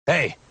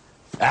Hey,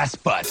 ass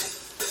butt.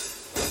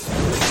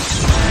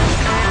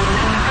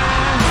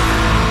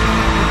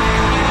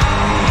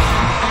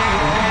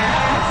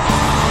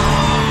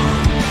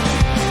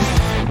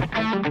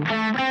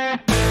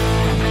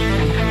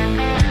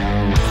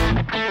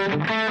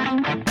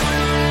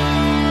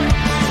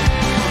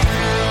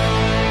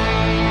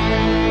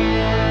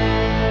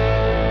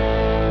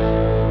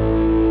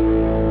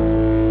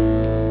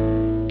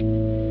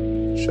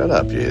 Shut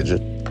up, you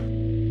idiot.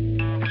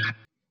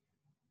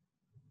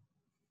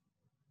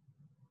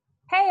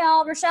 Hey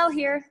y'all, Rochelle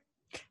here.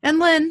 And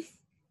Lynn.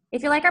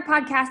 If you like our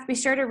podcast, be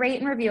sure to rate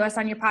and review us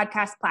on your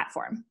podcast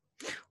platform.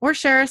 Or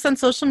share us on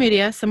social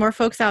media so more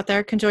folks out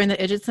there can join the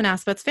Idjits and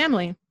Ass Butts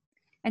family.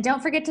 And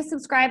don't forget to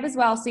subscribe as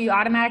well so you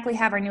automatically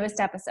have our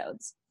newest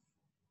episodes.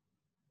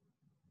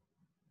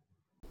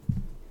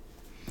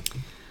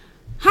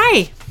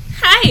 Hi.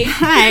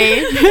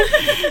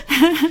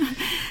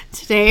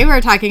 Today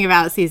we're talking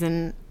about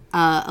season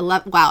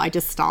 11. Wow, I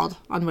just stalled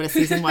on what a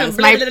season was.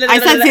 I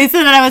said season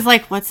and I was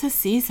like, what's a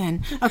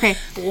season? Okay.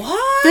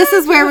 What? This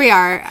is where we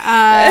are.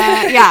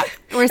 Yeah.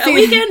 We're a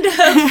weekend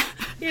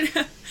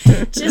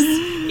of, just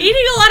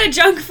eating a lot of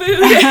junk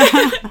food.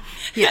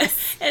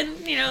 Yes.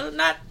 And,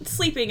 not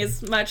sleeping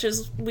as much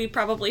as we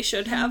probably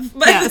should have.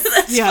 But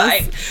that's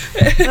fine.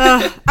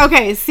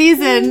 Okay,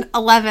 season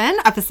 11,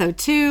 episode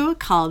 2,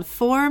 called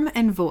Form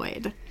and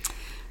Void.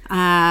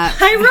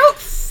 I wrote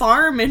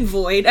Farm and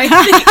Void, I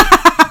think.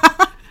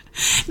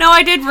 No,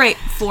 I did write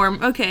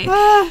Form. Okay.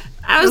 I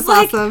was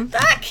like, awesome.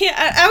 That can't...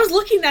 I was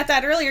looking at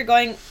that earlier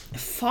going,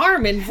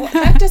 Farm and Void?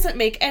 That doesn't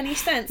make any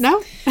sense.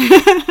 No?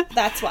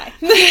 That's why.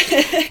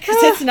 Because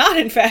it's not,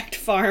 in fact,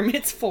 farm.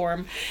 It's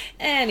form.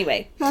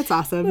 Anyway. That's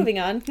awesome. Moving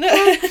on.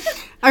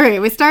 All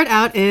right, we start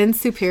out in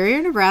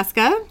Superior,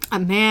 Nebraska. A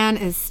man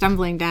is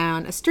stumbling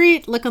down a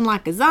street looking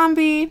like a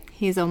zombie.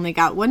 He's only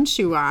got one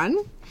shoe on.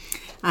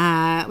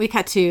 We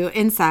cut to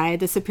inside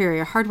the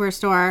Superior hardware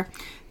store.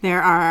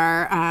 There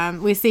are,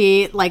 we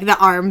see like the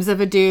arms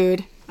of a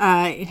dude.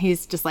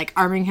 He's just like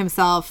arming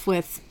himself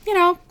with,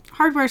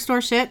 hardware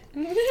store shit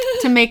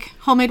to make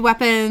homemade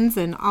weapons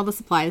and all the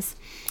supplies.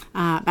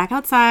 Back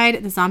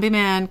outside, the zombie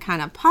man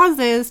kind of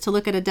pauses to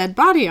look at a dead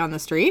body on the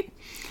street.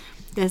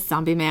 This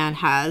zombie man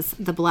has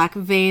the black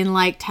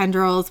vein-like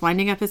tendrils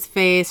winding up his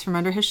face from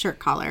under his shirt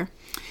collar.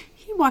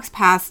 He walks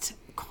past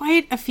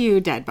quite a few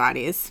dead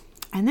bodies,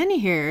 and then he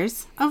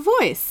hears a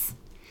voice.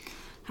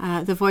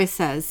 The voice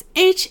says,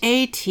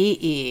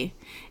 H-A-T-E.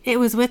 It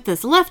was with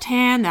this left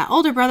hand that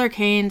older brother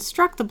Cain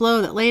struck the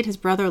blow that laid his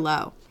brother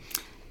low.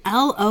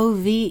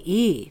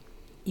 L-O-V-E.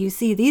 You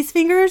see these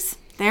fingers?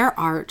 They're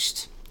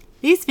arched.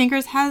 These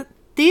fingers have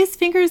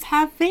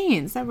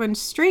veins that run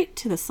straight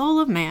to the soul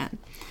of man.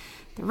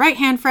 The right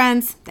hand,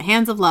 friends, the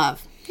hands of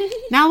love.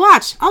 Now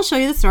watch, I'll show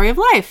you the story of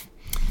life.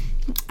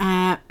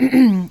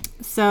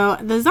 So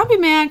the zombie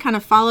man kind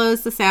of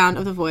follows the sound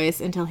of the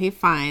voice until he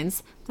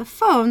finds the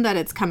phone that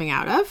it's coming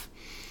out of.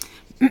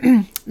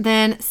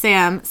 Then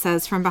Sam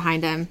says from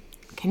behind him,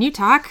 "Can you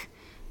talk?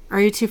 Or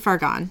are you too far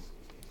gone?"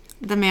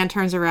 The man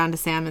turns around to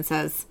Sam and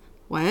says,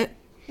 "What?"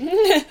 So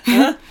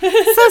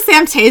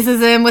Sam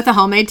tases him with a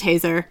homemade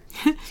taser.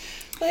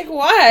 Like,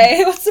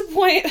 why? What's the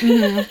point?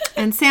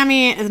 And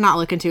Sammy is not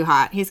looking too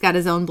hot. He's got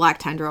his own black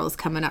tendrils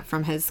coming up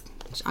from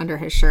under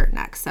his shirt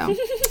neck. So,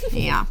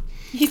 yeah.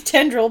 He's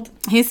tendrilled.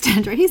 He's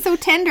so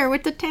tender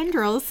with the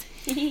tendrils.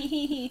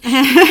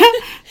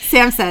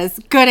 Sam says,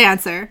 "Good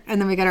answer." And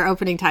then we got our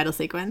opening title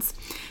sequence.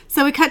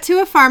 So we cut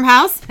to a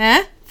farmhouse.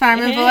 Huh? Farm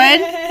and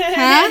Void?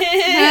 Huh?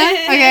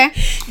 Okay.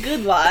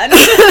 Good one.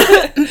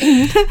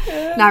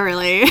 Not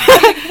really.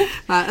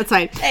 That's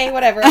fine. Hey,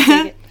 whatever. I'll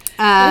take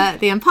it.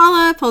 The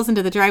Impala pulls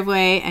into the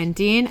driveway, and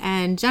Dean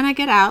and Jenna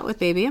get out with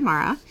baby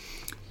Amara.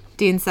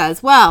 Dean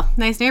says, "Well,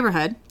 nice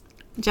neighborhood."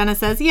 Jenna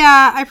says,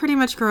 "Yeah, I pretty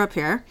much grew up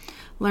here.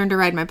 Learned to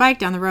ride my bike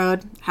down the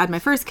road. Had my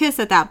first kiss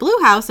at that Blue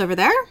House over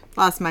there.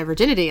 Lost my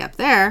virginity up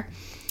there."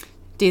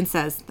 Dean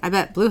says, "I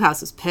bet Blue House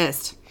was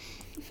pissed."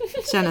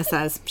 Jenna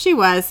says, "She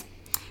was."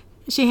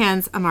 She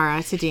hands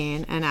Amara to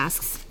Dean and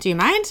asks, "Do you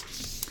mind?"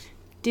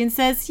 Dean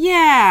says,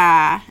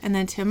 "Yeah." And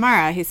then to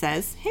Amara, he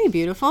says, "Hey,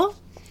 beautiful."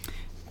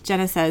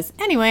 Jenna says,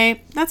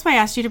 "Anyway, that's why I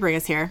asked you to bring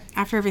us here.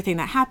 After everything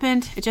that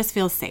happened, it just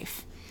feels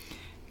safe."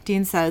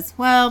 Dean says,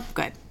 "Well,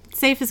 good.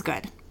 Safe is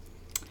good."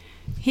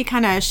 He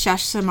kind of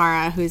shushes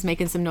Amara, who's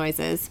making some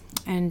noises.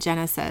 And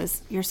Jenna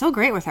says, "You're so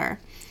great with her."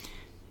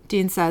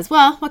 Dean says,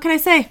 "Well, what can I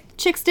say?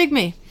 Chicks dig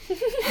me."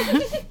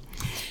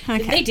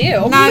 Okay. They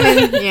do.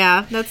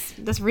 Yeah,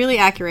 that's really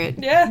accurate.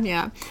 Yeah.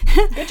 Yeah.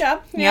 Good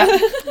job. Yeah.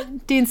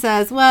 Dean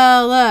says,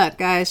 "Well,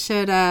 look, I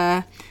should,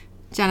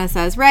 Jenna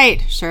says,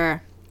 "Right,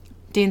 sure."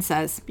 Dean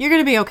says, "You're going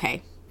to be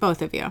okay,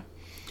 both of you."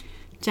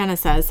 Jenna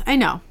says, "I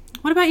know.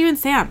 What about you and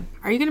Sam?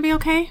 Are you going to be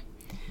okay?"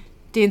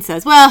 Dean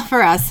says, "Well,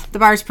 for us, the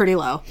bar's pretty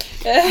low."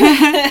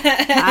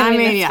 I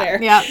mean, yeah.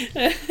 Fair. Yeah.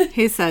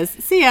 He says,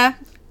 "See ya."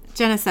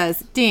 Jenna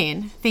says,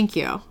 "Dean, thank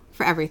you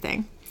for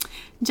everything."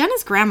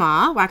 Jenna's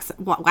grandma wax?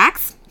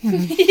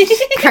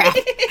 Crap.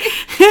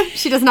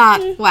 She does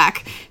not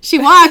whack. She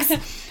walks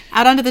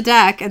out onto the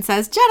deck and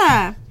says,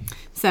 "Jenna,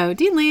 So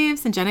Dean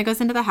leaves and Jenna goes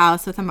into the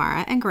house with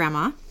Amara and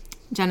Grandma.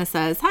 Jenna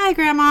says, "Hi,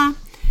 Grandma."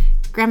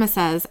 Grandma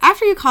says,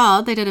 "After you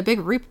called, they did a big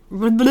report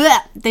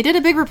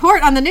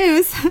on the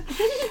news.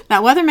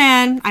 That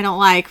weatherman I don't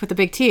like with the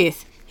big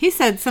teeth. He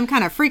said some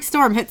kind of freak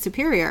storm hit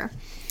Superior."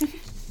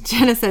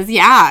 Jenna says,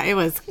 "Yeah, it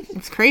was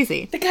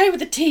crazy." The guy with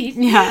the teeth.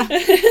 Yeah.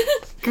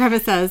 Grandma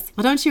says,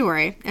 "Well, don't you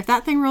worry. If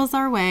that thing rolls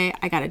our way,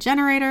 I got a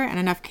generator and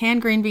enough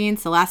canned green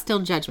beans to last till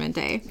Judgment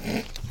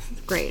Day."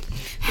 Great.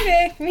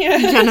 Okay. Yeah.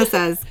 Jenna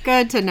says,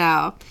 "Good to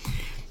know."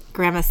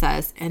 Grandma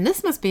says, "And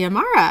this must be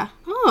Amara.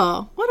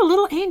 Oh, what a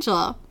little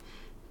angel."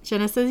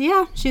 Jenna says,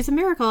 "Yeah, she's a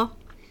miracle."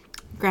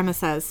 Grandma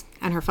says,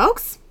 "And her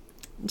folks?"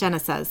 Jenna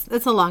says,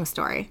 "It's a long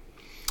story."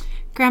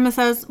 Grandma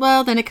says,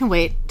 "Well, then it can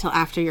wait till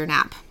after your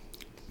nap."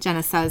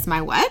 Jenna says,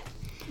 "My what?"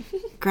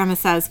 Grandma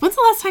says, "When's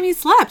the last time you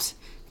slept?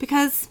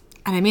 Because,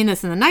 and I mean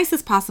this in the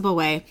nicest possible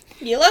way,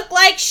 you look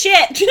like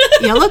shit."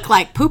 you look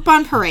like poop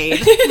on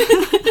parade."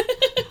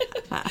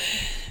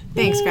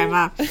 Thanks,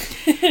 Grandma.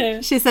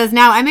 She says,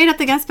 "Now I made up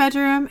the guest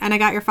bedroom and I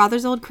got your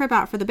father's old crib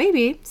out for the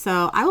baby,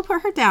 so I will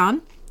put her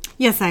down."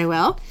 "Yes, I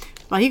will.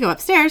 While you go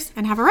upstairs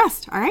and have a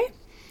rest, all right?"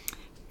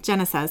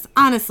 Jenna says,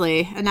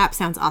 "Honestly, a nap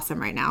sounds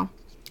awesome right now."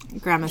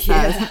 Grandma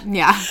says,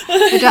 "Yeah,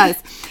 it does."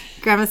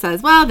 Grandma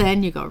says, "Well,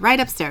 then you go right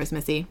upstairs,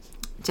 Missy."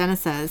 Jenna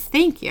says,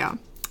 "Thank you."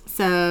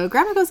 So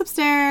Grandma goes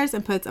upstairs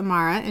and puts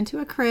Amara into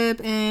a crib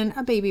in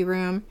a baby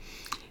room.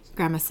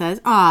 Grandma says,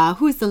 "Aw,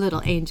 who's the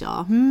little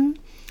angel?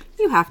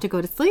 You have to go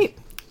to sleep.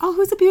 Oh,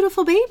 who's a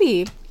beautiful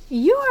baby?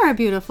 You are a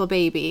beautiful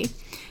baby.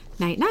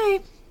 Night,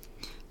 night."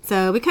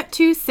 So we cut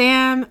to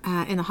Sam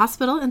in the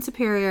hospital in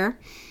Superior.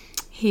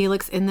 He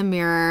looks in the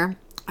mirror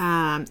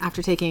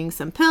after taking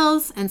some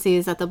pills and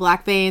sees that the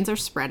black veins are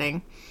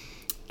spreading.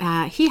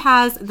 He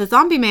has the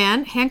zombie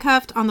man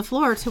handcuffed on the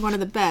floor to one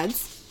of the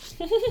beds.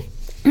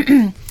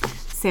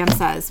 Sam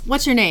says,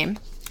 "What's your name?"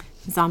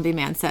 Zombie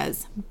man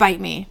says,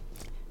 "Bite me."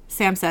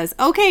 Sam says,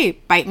 "Okay,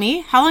 bite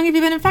me. How long have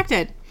you been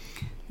infected?"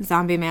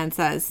 Zombie man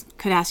says,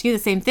 "Could ask you the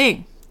same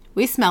thing.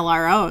 We smell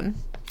our own."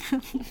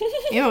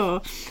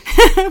 Ew.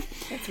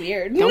 That's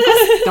weird.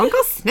 Don't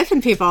go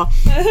sniffing people.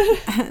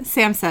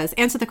 Sam says,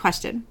 "Answer the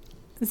question."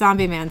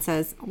 Zombie man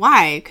says,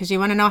 "Why? Because you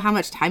want to know how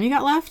much time you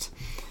got left?"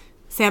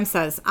 Sam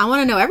says, "I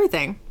want to know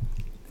everything."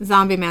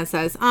 Zombie man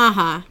says,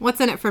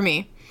 "What's in it for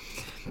me?"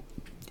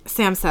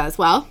 Sam says,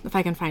 "Well, if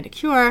I can find a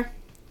cure."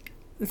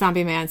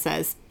 Zombie man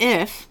says,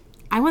 "If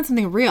I want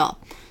something real,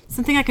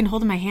 something I can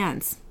hold in my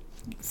hands."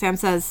 Sam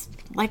says,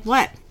 "Like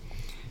what?"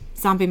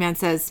 Zombie man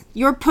says,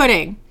 "Your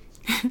pudding."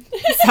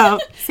 So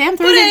Sam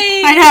throws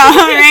him, I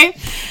know, right?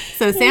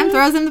 So Sam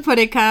throws him the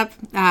pudding cup,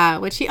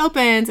 which he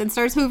opens and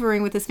starts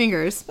hoovering with his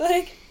fingers.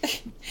 Like,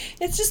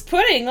 it's just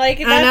pudding. Like,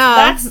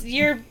 that's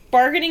your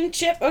bargaining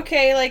chip.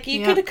 Okay, like,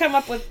 you could have come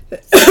up with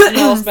something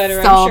else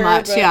better, I'm sure.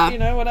 Much, but, yeah. You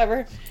know,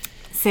 whatever.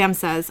 Sam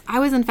says, "I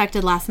was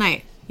infected last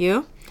night.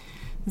 You?"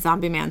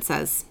 Zombie man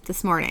says,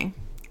 "This morning."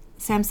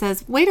 Sam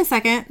says, "Wait a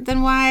second,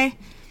 then why?"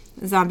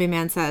 Zombie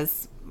man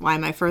says, "Why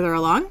am I further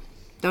along?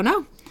 Don't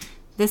know.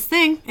 This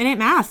thing, it ain't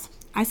math.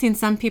 I seen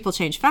some people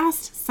change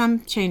fast,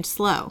 some change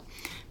slow.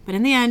 But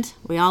in the end,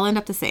 we all end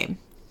up the same.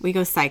 We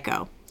go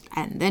psycho.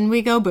 And then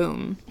we go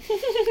boom."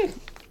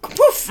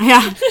 Poof.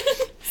 Yeah.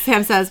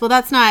 Sam says, "Well,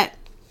 I'm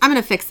going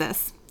to fix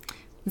this."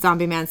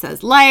 Zombie man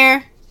says,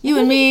 "Liar. You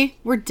and me,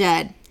 we're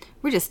dead.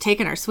 We're just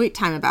taking our sweet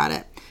time about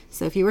it.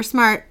 So if you were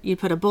smart, you'd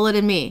put a bullet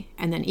in me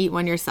and then eat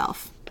one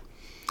yourself."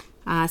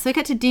 So we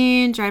cut to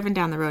Dean driving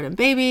down the road in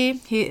Baby.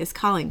 He is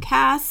calling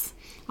Cass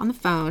on the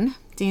phone.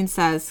 Dean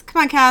says,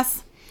 "Come on,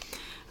 Cass."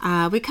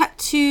 We cut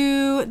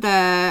to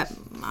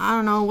I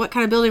don't know what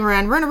kind of building we're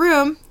in. We're in a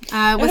room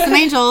with some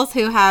angels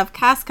who have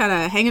Cass kind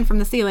of hanging from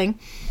the ceiling.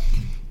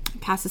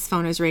 Cass's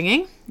phone is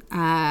ringing.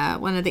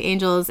 One of the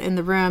angels in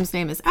the room's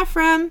name is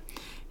Ephraim.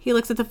 He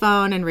looks at the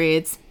phone and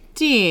reads,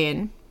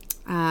 "Dean."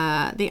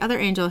 The other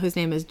angel, whose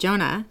name is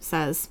Jonah,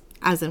 says,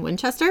 "As in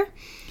Winchester?"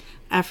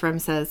 Ephraim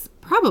says,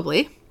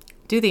 "Probably.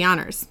 Do the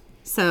honors."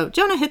 So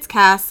Jonah hits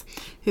Cass,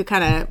 who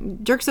kind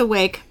of jerks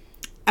awake.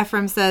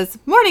 Ephraim says,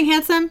 "Morning,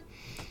 handsome."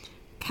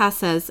 Cass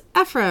says,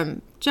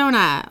 "Ephraim,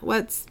 Jonah,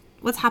 what's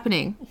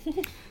happening?"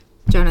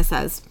 Jonah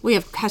says,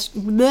 Jonah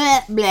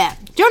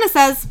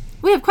says,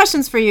 "We have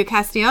questions for you,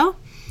 Castiel."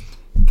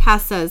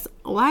 Cass says,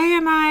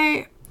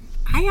 I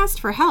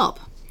asked for help."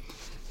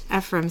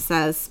 Ephraim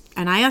says,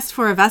 "And I asked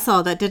for a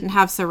vessel that didn't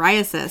have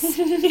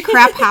psoriasis.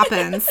 Crap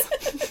happens."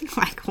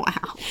 Like,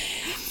 wow.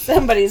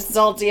 Somebody's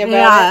salty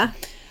about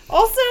it.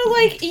 Also,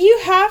 like, you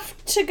have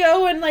to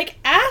go and, like,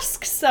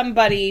 ask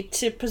somebody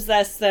to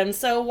possess them.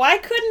 So why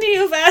couldn't you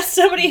have asked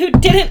somebody who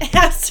didn't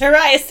have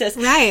psoriasis?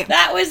 Right.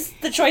 That was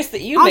the choice that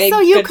you made.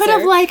 Also, you could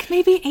have, like,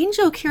 maybe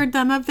Angel cured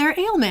them of their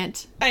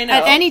ailment. I know.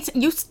 At any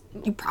you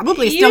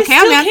probably still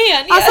can, man.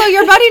 Yeah. Also,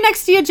 your buddy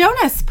next to you,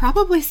 Jonas,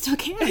 probably still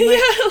can.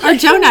 Or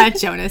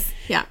Jonas.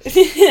 Yeah.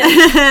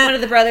 One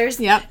of the brothers.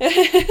 Yep.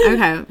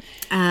 Okay.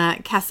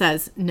 Cass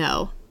says,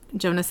 "No."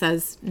 Jonah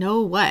says,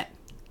 "No what?"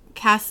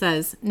 Cass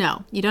says,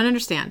 "No, you don't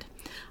understand.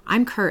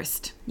 I'm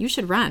cursed. You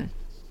should run."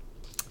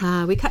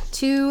 We cut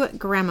to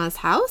Grandma's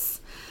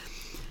house.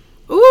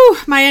 Ooh,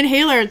 my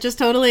inhaler just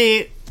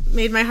totally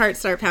made my heart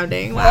start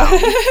pounding. Wow.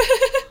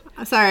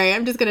 I'm sorry.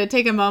 I'm just going to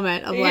take a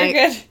moment of You're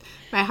good.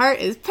 my heart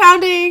is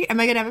pounding. Am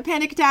I going to have a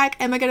panic attack?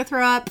 Am I going to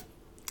throw up?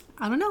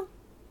 I don't know.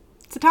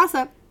 It's a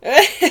toss-up.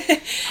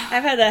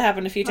 I've had that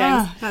happen a few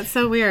times. Oh, that's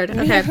so weird.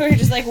 Okay. We're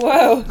just like,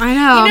 whoa. I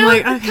know. You know,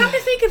 I'm like, okay. come to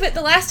think of it,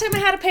 the last time I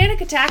had a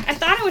panic attack, I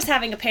thought I was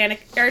having a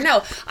panic, or no,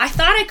 I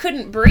thought I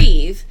couldn't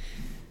breathe.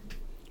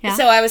 Yeah.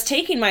 So I was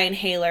taking my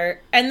inhaler,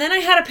 and then I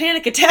had a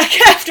panic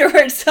attack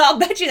afterwards, so I'll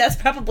bet you that's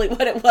probably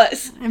what it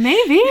was.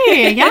 Maybe,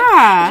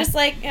 yeah. Just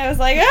like, I was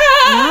like,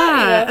 ah!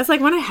 Yeah. It's like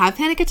when I have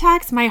panic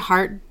attacks, my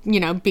heart,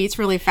 beats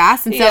really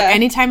fast. And so Yeah.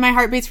 anytime my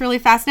heart beats really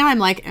fast now, I'm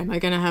like, am I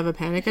going to have a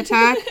panic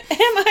attack?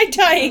 Am I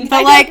dying?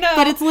 But I don't know.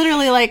 but it's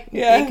literally like,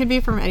 Yeah. it could be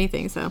from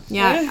anything. So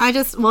yeah,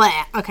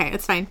 okay,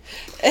 it's fine.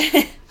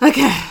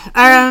 Okay.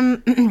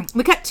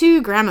 We cut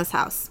to Grandma's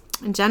house.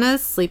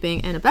 Jenna's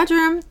sleeping in a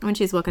bedroom when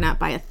she's woken up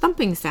by a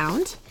thumping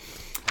sound.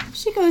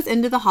 She goes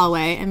into the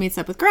hallway and meets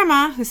up with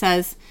Grandma, who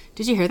says,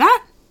 "Did you hear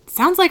that?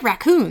 Sounds like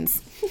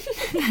raccoons."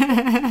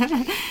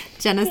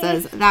 Jenna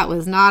says, "That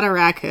was not a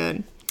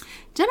raccoon."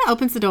 Jenna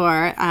opens the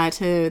door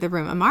to the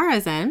room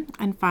Amara's in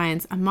and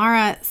finds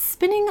Amara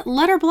spinning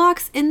letter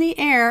blocks in the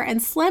air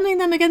and slamming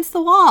them against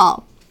the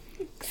wall.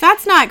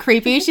 That's not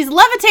creepy. She's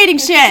levitating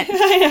shit.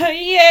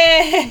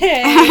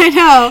 Yay! I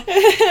know.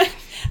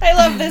 I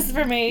love this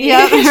for me.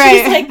 Yeah, She's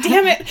right. like,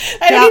 damn it,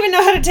 I don't even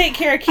know how to take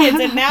care of kids,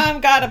 and now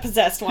I've got a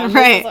possessed one.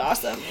 Right. This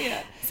is awesome.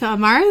 Yeah. So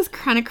Amara is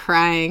kind of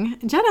crying.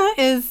 Jenna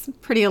is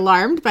pretty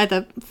alarmed by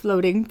the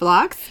floating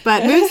blocks,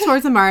 but moves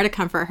towards Amara to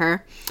comfort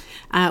her.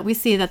 We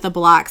see that the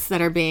blocks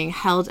that are being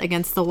held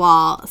against the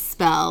wall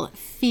spell,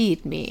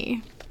 "Feed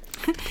me."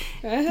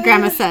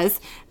 Grandma says,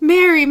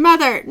 "Mary,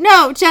 Mother,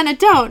 no, Jenna,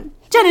 don't.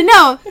 Jenna,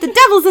 no, the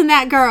devil's in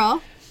that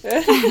girl."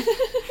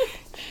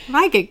 If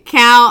I could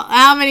count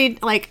how many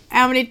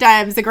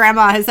times the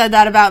grandma has said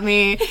that about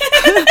me,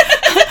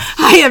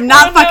 I am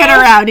not fucking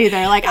around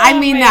either. Like, I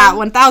mean that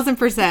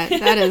 1,000%.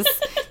 That is,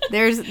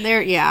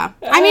 yeah.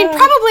 I mean,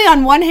 probably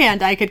on one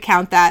hand I could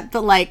count that,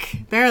 but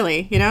like,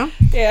 barely,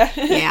 Yeah.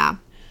 Yeah.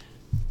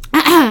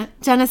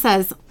 Jenna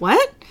says,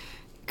 "What?"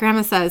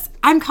 Grandma says,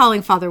 "I'm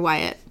calling Father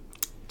Wyatt."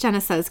 Jenna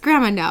says,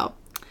 "Grandma, no."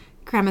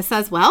 Grandma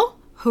says, "Well,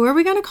 who are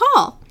we going to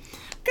call?"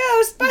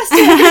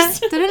 Ghostbusters!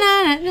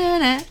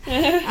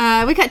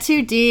 We cut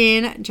to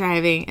Dean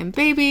driving and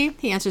Baby.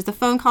 He answers the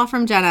phone call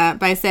from Jenna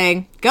by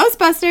saying,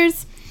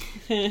 "Ghostbusters."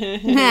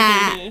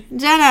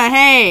 Jenna,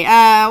 hey,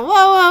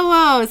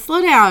 whoa,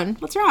 slow down.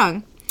 What's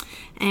wrong?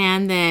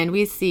 And then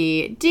we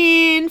see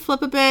Dean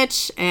flip a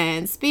bitch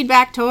and speed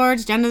back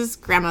towards Jenna's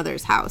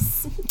grandmother's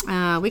house.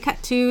 We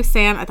cut to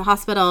Sam at the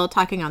hospital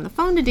talking on the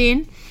phone to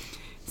Dean.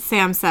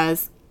 Sam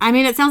says, "I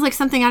mean, it sounds like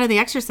something out of The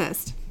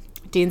Exorcist."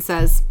 Dean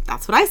says,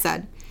 "That's what I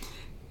said."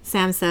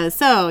 Sam says,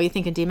 "So, you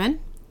think a demon?"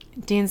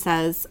 Dean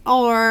says,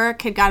 "Or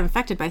kid got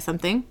infected by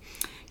something.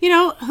 Who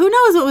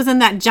knows what was in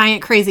that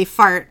giant crazy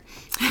fart?"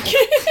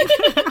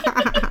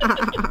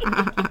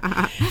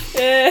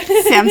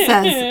 Sam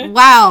says,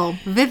 "Wow,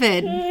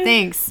 vivid,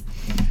 thanks."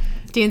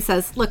 Dean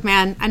says, "Look,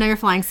 man, I know you're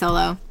flying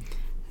solo."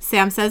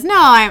 Sam says,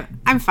 "No,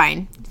 I'm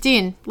fine.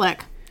 Dean,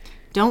 look,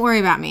 don't worry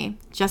about me.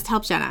 Just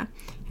help Jenna.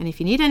 And if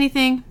you need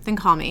anything, then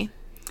call me."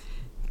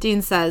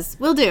 Dean says,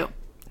 "Will do.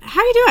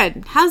 How you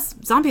doing? How's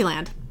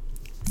Zombieland?"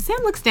 Sam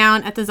looks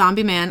down at the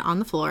zombie man on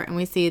the floor, and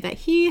we see that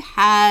he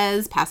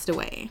has passed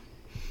away.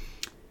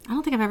 I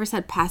don't think I've ever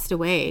said passed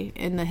away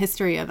in the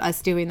history of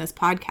us doing this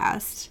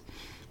podcast.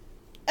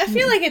 I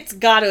feel like it's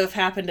got to have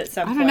happened at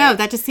some point. I don't know.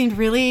 That just seemed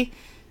really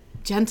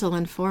gentle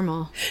and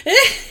formal.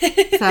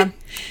 So,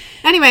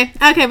 anyway,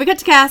 okay, we got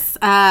to Cass.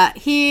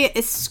 He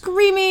is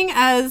screaming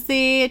as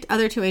the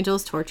other two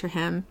angels torture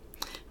him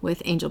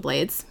with angel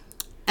blades.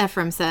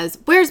 Ephraim says,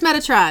 "Where's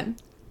Metatron?"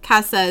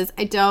 Cass says,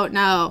 "I don't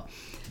know."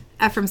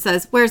 Ephraim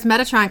says, "Where's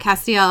Metatron,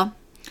 Castiel?"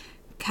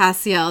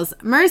 Cass yells,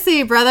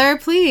 "Mercy, brother,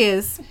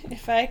 please."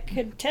 If I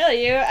could tell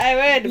you, I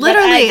would.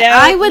 Literally, but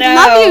I would know.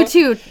 love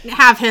you to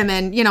have him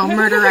and,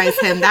 murderize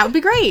him. That would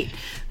be great.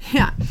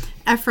 Yeah.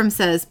 Ephraim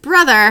says,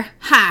 "Brother,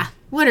 ha,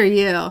 what are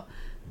you?"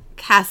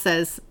 Cass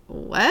says,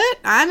 "What?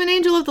 I'm an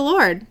angel of the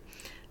Lord."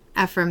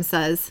 Ephraim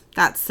says,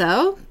 "That's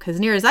so? Because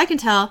near as I can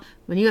tell,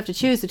 when you have to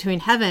choose between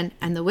heaven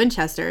and the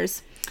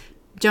Winchesters."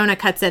 Jonah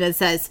cuts in and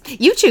says,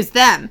 "You choose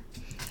them."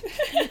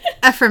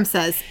 Ephraim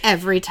says,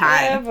 "Every Oh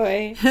time."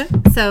 boy.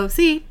 So,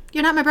 see,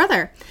 you're not my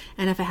brother.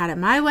 And if I had it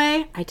my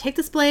way, I'd take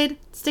this blade,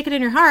 stick it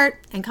in your heart,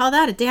 and call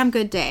that a damn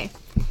good day.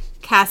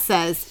 Cass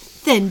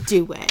says, "Then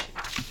do it."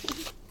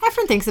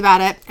 Ephraim thinks about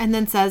it and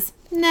then says,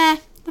 "Nah,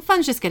 the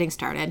fun's just getting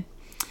started."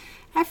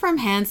 Ephraim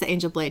hands the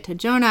angel blade to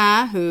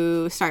Jonah,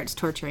 who starts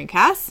torturing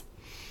Cass.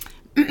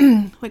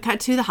 We cut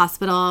to the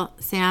hospital.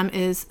 Sam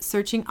is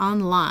searching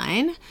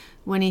online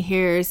when he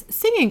hears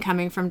singing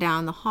coming from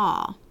down the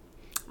hall.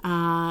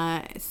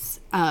 It's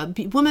a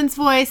woman's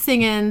voice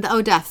singing the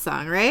 "Oh Death"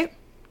 song, right?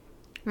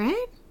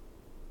 Right?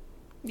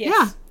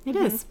 Yes. Yeah, it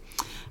is.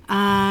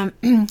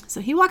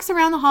 So he walks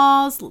around the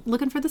halls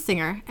looking for the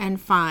singer and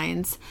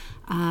finds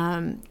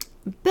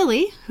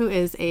Billy, who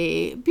is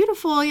a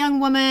beautiful young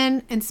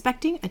woman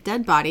inspecting a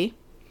dead body.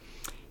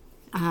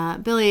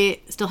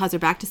 Billy still has her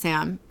back to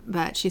Sam,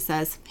 but she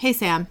says, "Hey,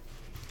 Sam."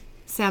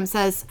 Sam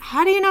says,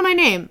 "How do you know my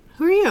name?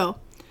 Who are you?"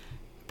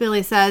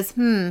 Billy says,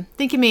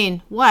 think you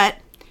mean what?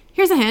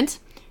 Here's a hint.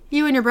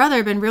 You and your brother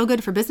have been real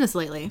good for business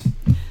lately.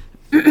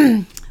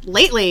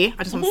 Lately?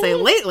 I just want to say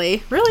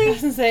lately. Really? I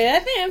was gonna say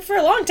that man for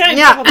a long time.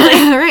 Yeah, Probably.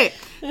 right.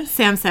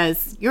 Sam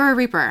says, "You're a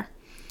Reaper."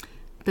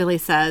 Billy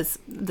says,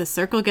 "The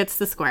circle gets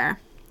the square."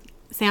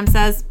 Sam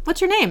says,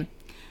 "What's your name?"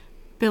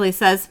 Billy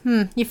says,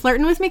 "You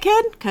flirting with me,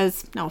 kid?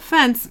 Because, no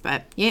offense,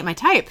 but you ain't my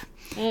type.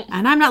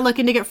 And I'm not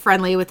looking to get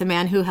friendly with the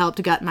man who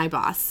helped gut my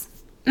boss."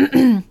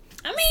 I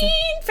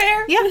mean,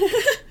 fair. Yeah.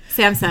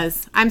 Sam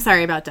says, "I'm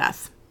sorry about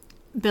death."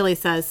 Billy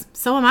says,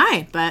 "So am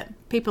I, but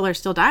people are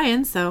still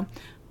dying, so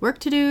work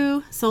to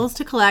do, souls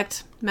to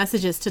collect,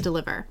 messages to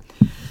deliver."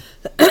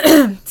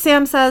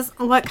 Sam says,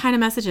 "What kind of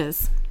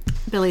messages?"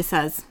 Billy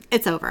says,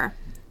 "It's over."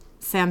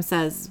 Sam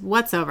says,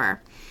 "What's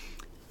over?"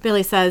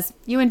 Billy says,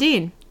 "You and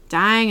Dean,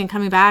 dying and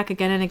coming back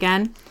again and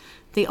again.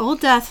 The old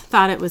death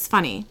thought it was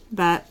funny,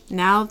 but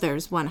now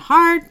there's one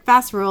hard,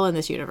 fast rule in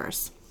this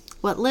universe.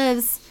 What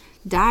lives,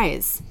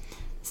 dies.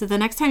 So the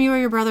next time you or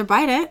your brother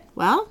bite it,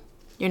 well,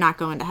 you're not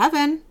going to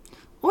heaven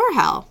or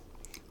hell.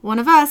 One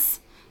of us,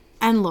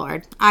 and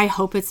Lord, I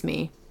hope it's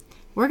me.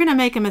 We're going to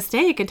make a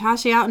mistake and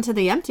toss you out into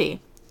the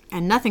empty,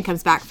 and nothing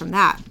comes back from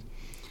that.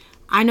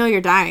 I know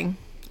you're dying.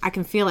 I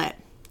can feel it.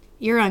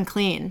 You're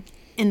unclean,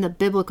 in the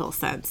biblical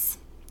sense."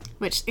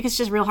 Which, it's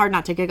just real hard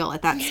not to giggle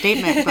at that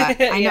statement, but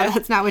I know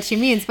that's not what she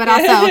means, but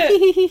also,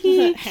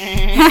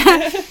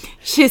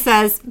 she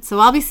says, "So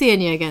I'll be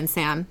seeing you again,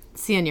 Sam.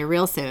 Seeing you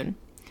real soon.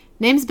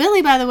 Name's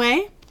Billy, by the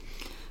way."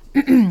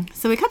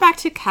 So we cut back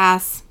to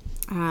Cass.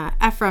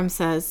 Ephraim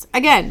says,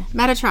 again,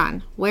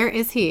 "Metatron, where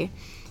is he?"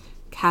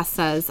 Cass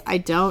says, "I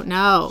don't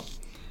know."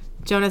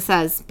 Jonah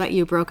says, "But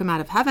you broke him out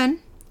of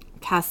heaven."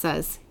 Cass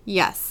says,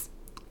 "Yes."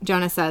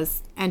 Jonah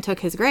says, "And took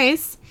his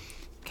grace."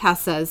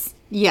 Cass says,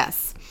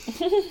 "Yes."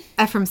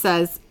 Ephraim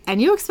says,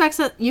 "And you expect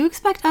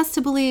us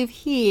to believe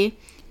he,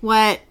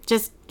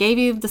 just gave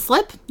you the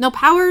slip? No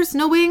powers,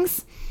 no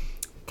wings?"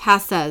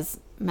 Cass says,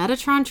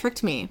 "Metatron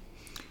tricked me."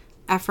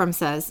 Ephraim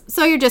says,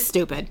 "So you're just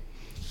stupid."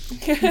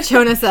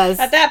 Jonah says,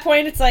 At that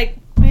point, it's like,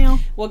 "Well."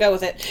 we'll go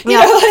with it. Yeah.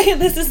 Like,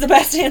 this is the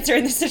best answer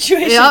in this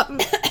situation.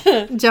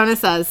 Yep. Jonah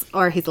says,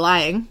 "Or he's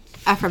lying."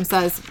 Ephraim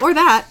says, "Or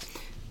that."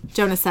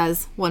 Jonah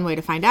says, "One way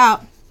to find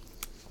out."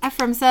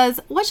 Ephraim says,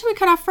 "What should we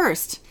cut off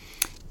first?"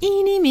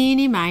 Eeny,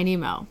 meeny, miny,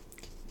 mo.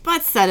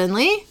 But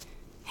suddenly,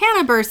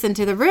 Hannah bursts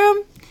into the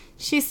room.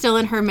 She's still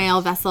in her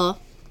mail vessel.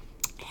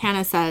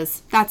 Hannah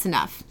says, "That's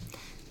enough."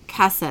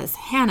 Cass says,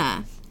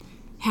 "Hannah."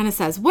 Hannah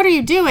says, "What are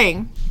you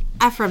doing?"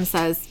 Ephraim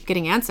says,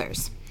 "Getting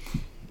answers."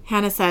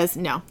 Hannah says,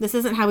 "No, this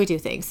isn't how we do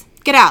things.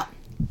 Get out.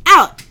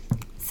 Out."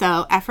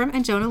 So Ephraim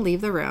and Jonah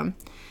leave the room.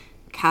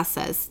 Cass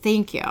says,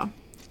 "Thank you."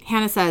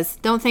 Hannah says,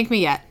 "Don't thank me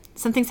yet.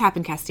 Something's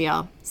happened,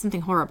 Castiel.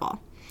 Something horrible."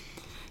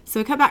 So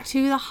we cut back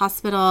to the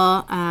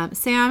hospital.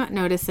 Sam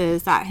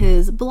notices that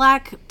his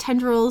black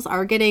tendrils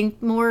are getting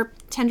more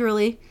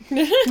tenderly.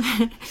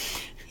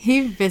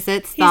 He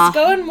visits the... He's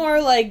going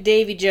more like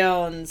Davy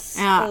Jones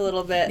Yeah. a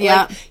little bit.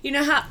 Yeah. Like, you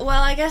know how,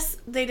 well, I guess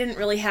they didn't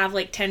really have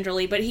like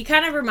tenderly, but he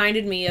kind of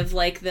reminded me of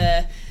like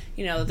the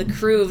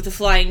crew of the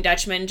Flying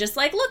Dutchman, just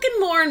like looking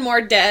more and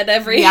more dead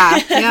every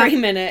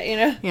minute, you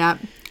know? Yeah.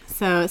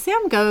 So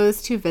Sam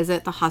goes to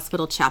visit the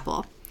hospital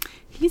chapel.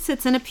 He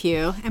sits in a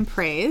pew and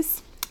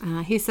prays.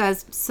 He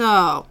says,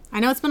 "So, I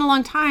know it's been a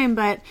long time,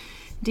 but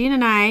Dean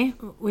and I,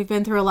 we've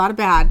been through a lot of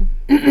bad.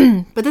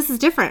 But this is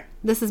different.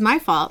 This is my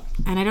fault,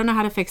 and I don't know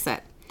how to fix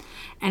it.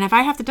 And if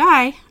I have to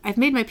die, I've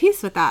made my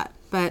peace with that.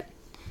 But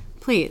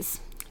please,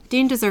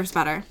 Dean deserves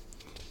better.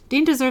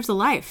 Dean deserves a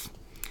life.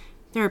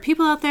 There are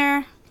people out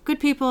there,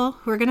 good people,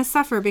 who are going to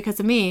suffer because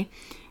of me,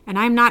 and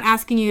I'm not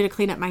asking you to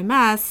clean up my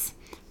mess.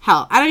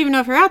 Hell, I don't even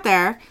know if you're out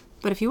there,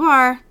 but if you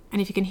are, and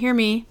if you can hear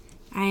me,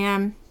 I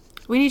am.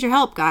 We need your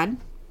help, God.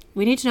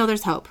 We need to know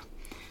there's hope.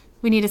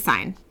 We need a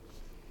sign."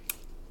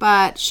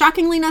 But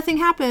shockingly, nothing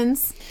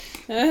happens.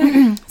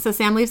 So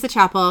Sam leaves the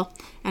chapel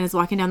and is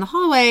walking down the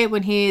hallway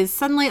when he is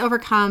suddenly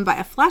overcome by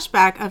a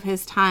flashback of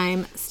his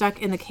time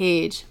stuck in the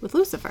cage with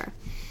Lucifer.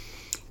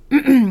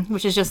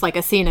 Which is just like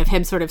a scene of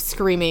him sort of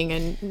screaming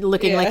and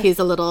looking like he's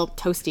a little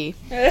toasty.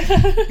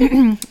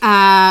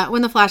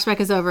 When the flashback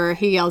is over,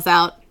 he yells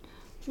out,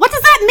 "What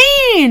does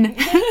that mean?"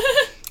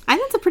 I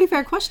think that's a pretty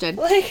fair question.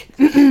 Like,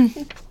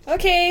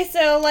 okay,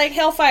 so like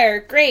Hellfire,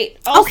 great.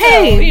 Also,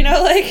 Okay. you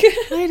know, like.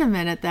 Wait a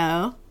minute,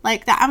 though.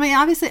 Like that. I mean,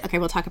 obviously. Okay,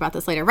 we'll talk about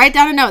this later. Write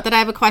down a note that I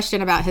have a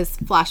question about his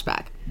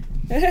flashback.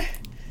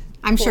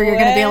 I'm sure you're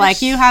going to be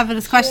like, "You have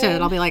this question,"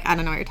 and I'll be like, "I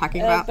don't know what you're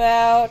talking about."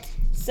 About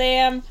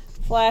Sam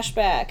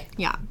flashback.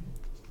 Yeah.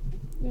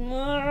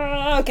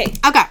 Okay.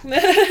 Okay.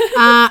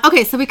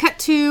 Okay. So we cut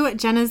to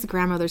Jenna's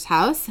grandmother's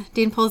house.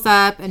 Dean pulls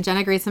up, and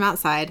Jenna greets him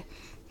outside.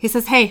 He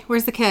says, "Hey,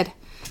 where's the kid?"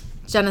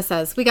 Jenna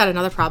says, "We got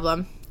another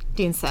problem."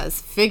 Dean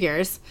says,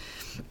 "Figures."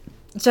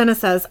 Jenna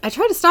says, "I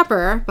tried to stop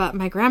her, but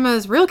my grandma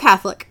is real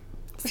Catholic.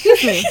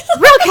 Excuse me.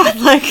 Real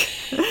Catholic.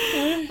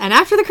 And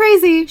after the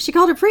crazy, she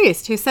called a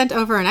priest who sent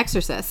over an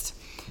exorcist.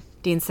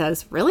 Dean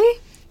says, really?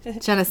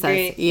 Jenna says,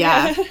 Great.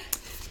 yeah.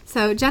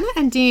 So Jenna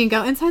and Dean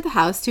go inside the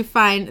house to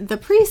find the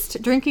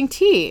priest drinking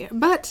tea,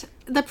 but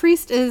the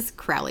priest is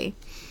Crowley.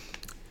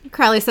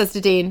 Crowley says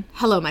to Dean,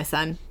 hello, my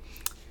son.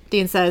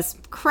 Dean says,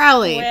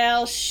 Crowley.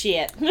 Well,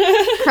 shit.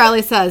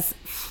 Crowley says,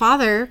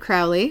 Father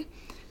Crowley.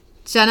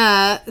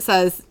 Jenna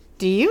says,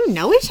 do you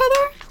know each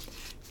other?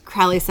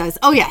 Crowley says,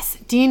 oh yes,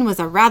 Dean was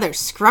a rather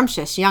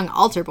scrumptious young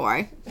altar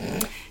boy.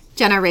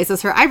 Jenna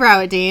raises her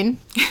eyebrow at Dean.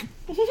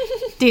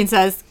 Dean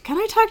says, can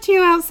I talk to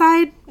you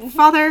outside,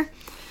 Father?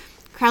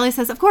 Crowley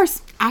says, of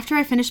course, after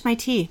I finish my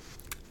tea.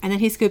 And then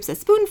he scoops a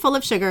spoonful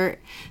of sugar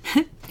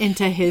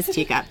into his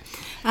teacup.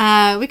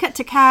 We cut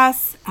to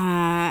Cass.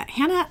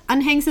 Hannah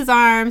unhangs his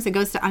arms and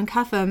goes to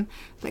uncuff him,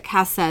 but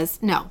Cass says,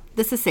 no,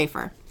 this is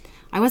safer.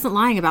 I wasn't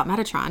lying about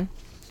Metatron.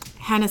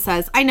 Hannah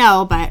says, I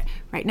know, but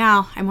right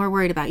now I'm more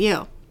worried about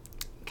you.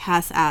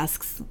 Cass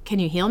asks, can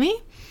you heal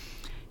me?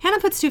 Hannah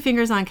puts 2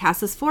 fingers on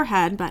Cass's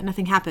forehead, but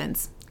nothing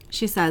happens.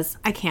 She says,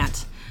 I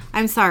can't.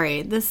 I'm sorry.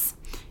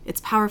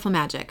 It's powerful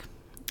magic.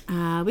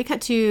 We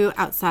cut to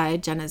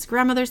outside Jenna's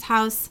grandmother's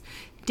house.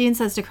 Dean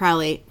says to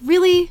Crowley,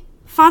 really?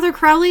 Father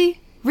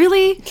Crowley?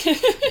 Really?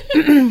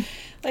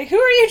 Like, who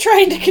are you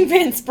trying to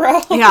convince,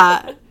 bro?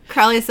 Yeah.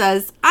 Crowley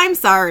says, I'm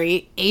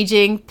sorry,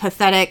 aging,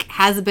 pathetic,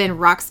 has-been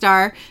rock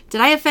star. Did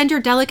I offend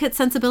your delicate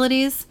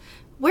sensibilities?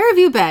 Where have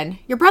you been?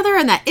 Your brother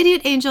and that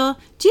idiot Angel,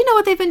 do you know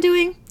what they've been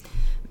doing?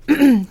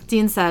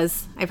 Dean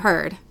says, I've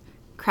heard.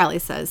 Crowley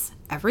says,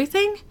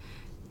 everything?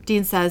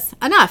 Dean says,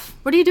 enough.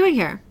 What are you doing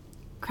here?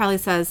 Crowley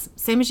says,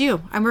 same as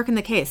you. I'm working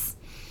the case.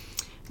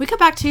 We cut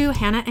back to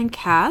Hannah and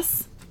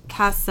Cass.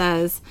 Cass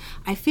says,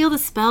 I feel the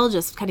spell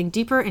just cutting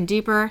deeper and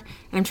deeper,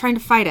 and I'm trying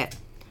to fight it.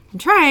 I'm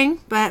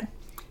trying, but...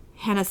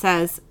 Hannah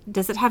says,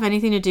 does it have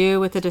anything to do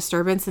with the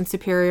disturbance in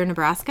Superior,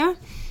 Nebraska?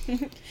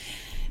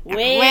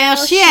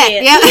 Well,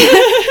 shit. Yeah.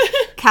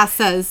 Cass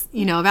says,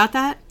 you know about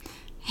that?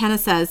 Hannah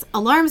says,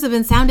 alarms have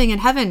been sounding in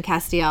heaven,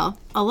 Castiel.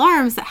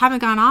 Alarms that haven't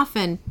gone off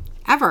in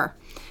ever.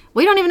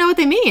 We don't even know what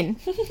they mean.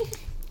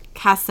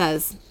 Cass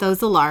says,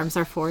 those alarms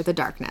are for the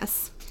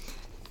darkness.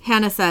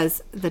 Hannah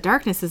says, the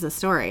darkness is a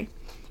story.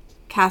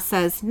 Cass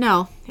says,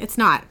 no, it's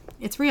not.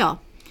 It's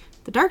real.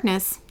 The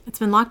darkness, it's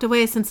been locked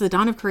away since the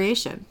dawn of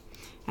creation.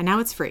 And now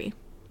it's free.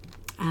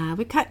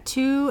 We cut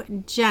to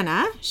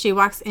Jenna. She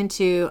walks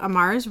into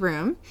Amara's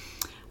room.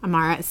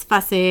 Amara is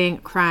fussing,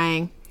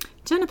 crying.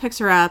 Jenna picks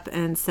her up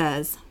and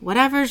says,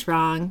 whatever's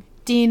wrong,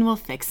 Dean will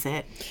fix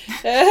it.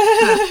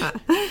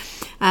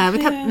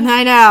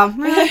 I know.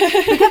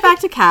 We cut back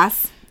to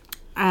Cass.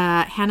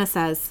 Hannah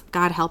says,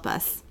 God help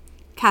us.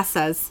 Cass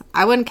says,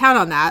 I wouldn't count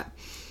on that.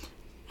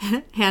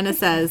 Hannah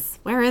says,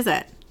 where is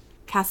it?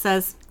 Cass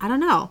says, I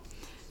don't know.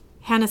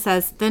 Hannah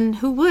says, then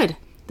who would?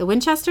 The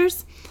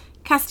Winchesters?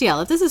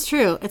 Castiel, if this is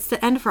true, it's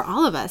the end for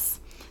all of us.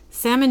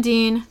 Sam and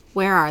Dean,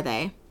 where are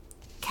they?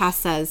 Cass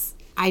says,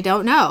 I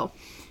don't know.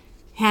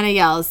 Hannah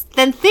yells,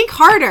 then think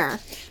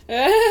harder.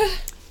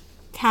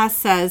 Cass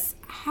says,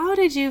 how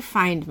did you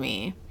find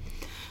me?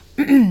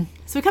 So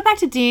we cut back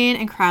to Dean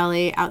and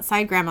Crowley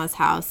outside Grandma's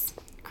house.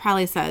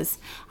 Crowley says,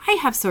 I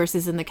have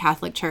sources in the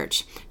Catholic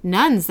Church.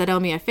 Nuns that owe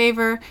me a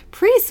favor.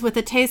 Priests with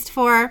a taste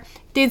for...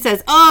 Dean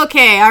says,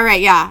 okay, all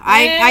right, yeah,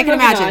 I can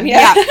imagine. On,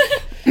 yeah.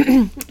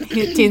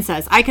 Dean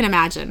says, I can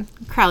imagine.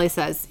 Crowley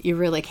says, you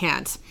really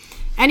can't.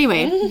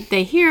 Anyway,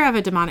 they hear of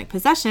a demonic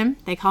possession.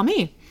 They call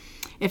me.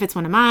 If it's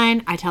one of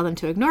mine, I tell them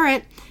to ignore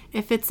it.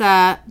 If it's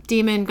a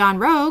demon gone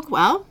rogue,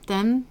 well,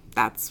 then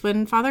that's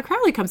when Father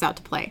Crowley comes out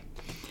to play.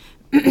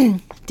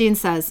 Dean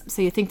says,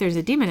 so you think there's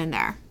a demon in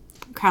there?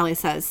 Crowley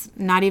says,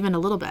 not even a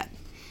little bit.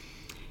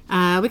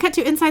 We cut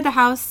to inside the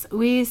house.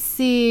 We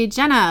see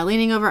Jenna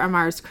leaning over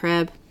Amar's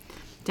crib.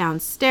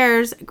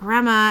 Downstairs,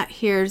 Grandma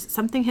hears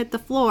something hit the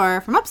floor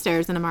from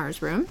upstairs in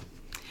Amar's room,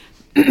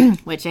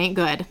 which ain't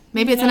good.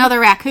 Maybe it's another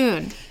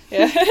raccoon.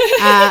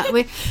 Yeah.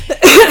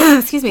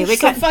 Excuse me. We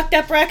Some cut. fucked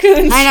up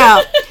raccoons. I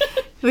know.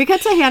 We cut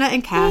to Hannah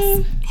and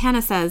Cass.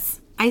 Hannah says,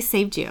 I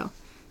saved you.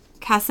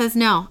 Cass says,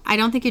 no, I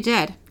don't think you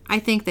did. I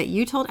think that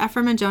you told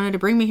Ephraim and Jonah to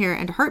bring me here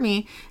and to hurt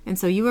me, and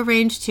so you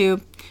arranged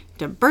to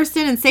burst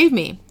in and save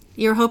me.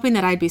 You were hoping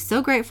that I'd be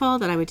so grateful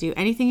that I would do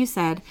anything you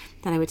said,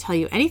 that I would tell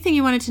you anything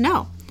you wanted to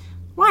know.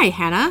 Why,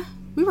 Hannah?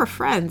 We were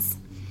friends.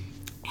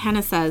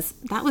 Hannah says,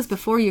 that was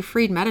before you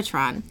freed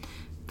Metatron.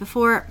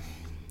 Before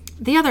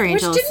the other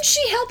angels. Which, didn't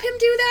she help him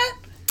do that?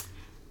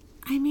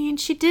 I mean,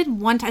 she did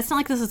one time. It's not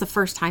like this was the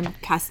first time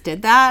Cass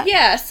did that.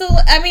 Yeah, so,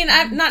 I mean,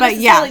 I'm not But,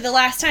 necessarily the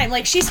last time.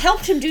 Like, she's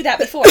helped him do that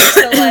before,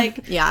 so,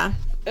 like... Yeah.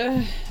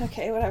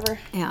 Okay, whatever.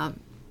 Yeah.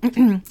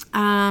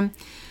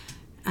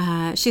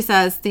 She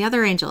says, the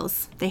other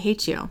angels, they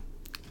hate you.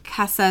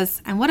 Cass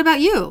says, and what about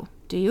you?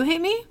 Do you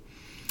hate me?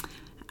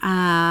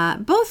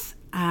 Both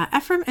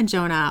Ephraim and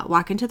Jonah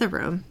walk into the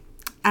room.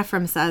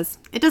 Ephraim says,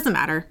 it doesn't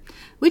matter.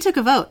 We took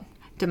a vote.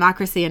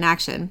 Democracy in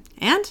action.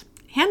 And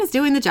Hannah's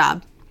doing the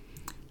job.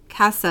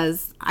 Cass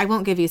says, I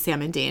won't give you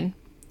Sam and Dean.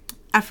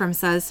 Ephraim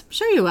says,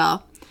 sure you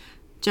will.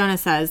 Jonah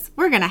says,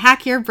 we're going to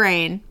hack your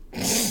brain.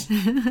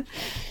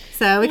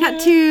 So we cut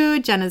to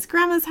Jenna's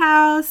grandma's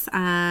house.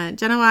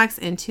 Jenna walks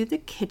into the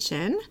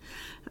kitchen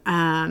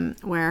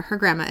where her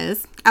grandma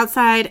is.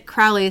 Outside,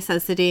 Crowley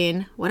says to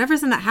Dean,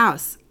 whatever's in that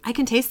house, I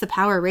can taste the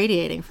power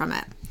radiating from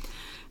it.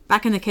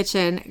 Back in the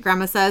kitchen,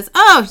 Grandma says,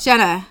 oh,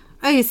 Jenna,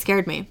 oh, you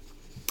scared me.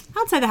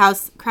 Outside the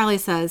house, Crowley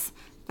says,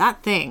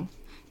 that thing,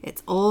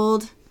 it's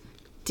old,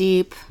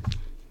 deep,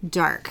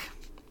 dark.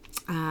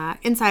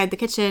 Inside the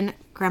kitchen,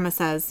 Grandma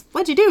says,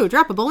 what'd you do?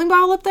 Drop a bowling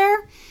ball up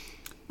there?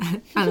 I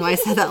don't know why I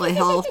said that like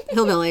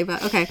hillbilly,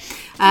 but okay.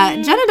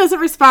 Jenna doesn't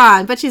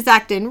respond, but she's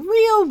acting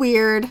real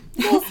weird. A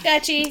little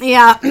sketchy.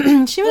 Yeah.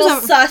 She A was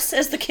little sus,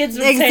 as the kids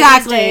would say these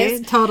exactly.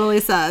 days. Totally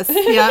sus.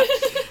 Yeah.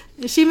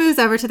 She moves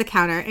over to the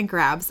counter and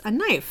grabs a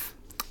knife.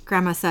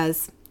 Grandma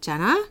says,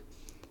 Jenna?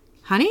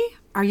 Honey,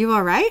 are you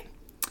all right?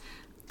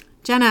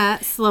 Jenna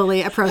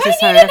slowly approaches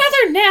her. I need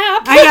another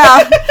nap.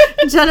 I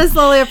know. Jenna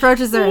slowly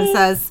approaches her and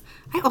says,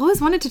 I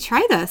always wanted to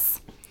try this.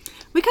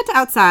 We cut to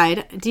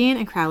outside. Dean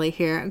and Crowley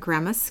hear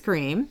Grandma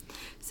scream.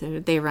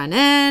 So they run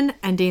in,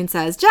 and Dean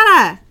says,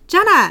 Jenna!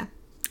 Jenna!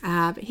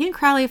 But he and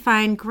Crowley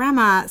find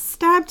Grandma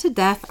stabbed to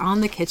death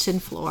on the kitchen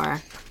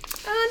floor.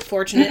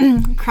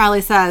 Unfortunate.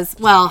 Crowley says,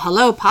 well,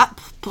 hello, Pot.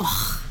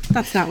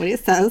 That's not what he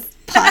says.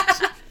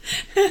 Pot.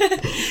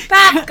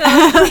 Back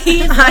up,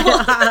 please.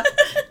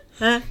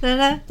 That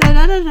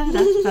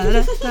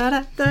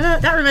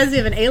reminds me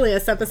of an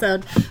Alias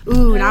episode.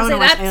 Ooh, now I want to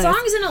watch That Alias.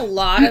 song's in a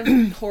lot of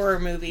horror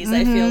movies,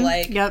 I feel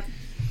like. Yep.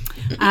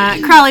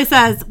 Crowley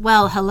says,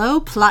 well, hello,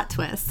 plot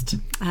twist.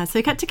 So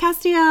we cut to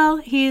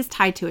Castiel. He's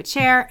tied to a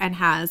chair and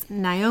has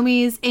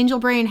Naomi's angel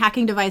brain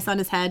hacking device on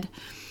his head.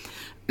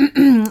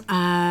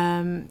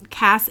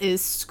 Cass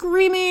is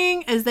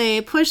screaming as they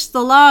push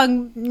the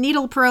long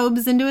needle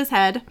probes into his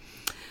head.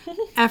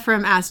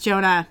 Ephraim asks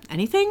Jonah,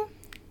 anything?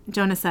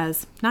 Jonah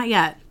says, not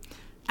yet.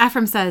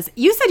 Ephraim says,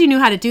 you said you knew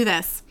how to do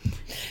this.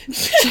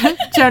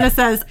 Jonah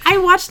says, I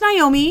watched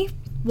Naomi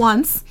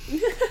once.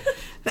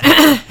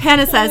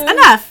 Hannah says,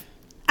 enough.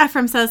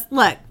 Ephraim says,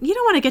 look, you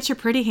don't want to get your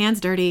pretty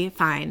hands dirty.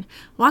 Fine.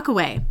 Walk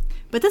away.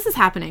 But this is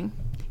happening.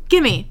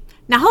 Gimme.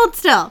 Now hold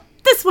still.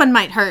 This one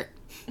might hurt.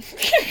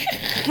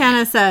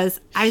 Hannah says,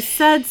 I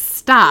said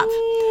stop.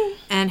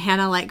 And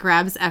Hannah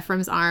grabs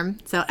Ephraim's arm.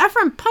 So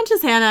Ephraim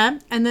punches Hannah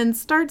and then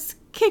starts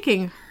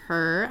kicking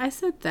her. I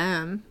said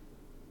them.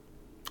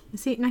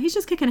 See, now he's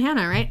just kicking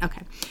Hannah, right?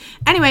 Okay.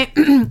 Anyway,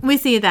 we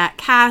see that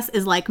Cass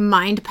is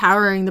mind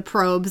powering the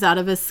probes out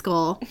of his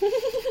skull.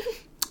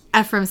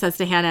 Ephraim says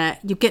to Hannah,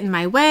 you get in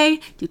my way,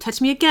 you touch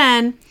me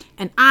again,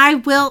 and I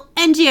will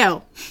end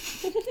you.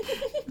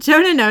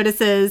 Jonah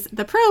notices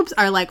the probes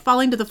are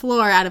falling to the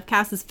floor out of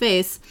Cass's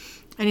face.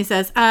 And he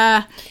says,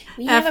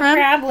 We have a Ephraim?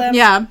 problem.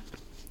 Yeah.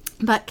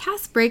 But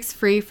Cass breaks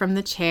free from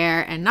the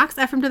chair and knocks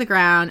Ephraim to the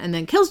ground and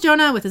then kills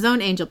Jonah with his own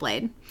angel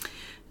blade.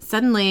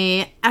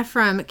 Suddenly,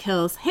 Ephraim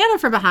kills Hannah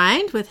from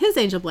behind with his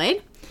angel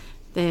blade.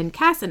 Then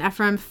Cass and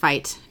Ephraim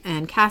fight,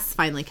 and Cass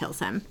finally kills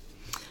him.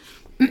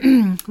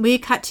 We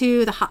cut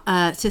to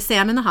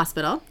Sam in the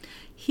hospital.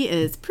 He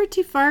is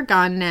pretty far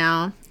gone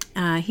now.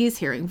 He's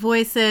hearing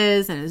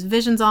voices, and his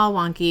vision's all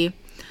wonky.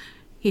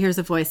 He hears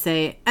a voice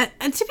say,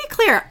 and to be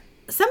clear,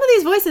 some of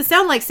these voices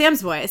sound like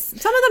Sam's voice.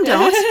 Some of them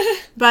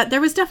don't, but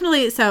there was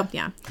definitely, so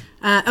yeah.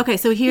 Okay,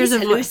 so here's He's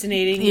a voice.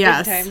 hallucinating.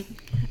 Yes. Big time.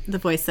 The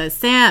voice says,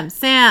 Sam,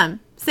 Sam,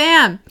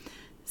 Sam.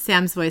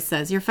 Sam's voice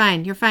says, you're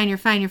fine, you're fine, you're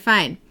fine, you're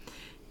fine.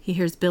 He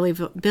hears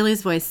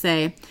Billy's voice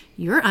say,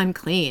 you're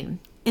unclean,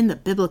 in the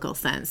biblical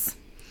sense.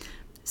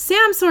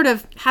 Sam sort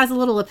of has a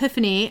little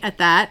epiphany at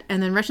that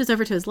and then rushes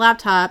over to his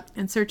laptop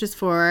and searches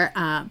for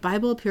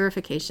Bible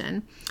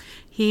purification.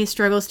 He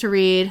struggles to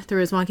read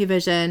through his wonky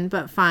vision,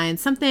 but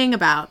finds something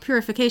about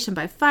purification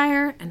by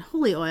fire and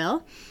holy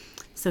oil.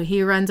 So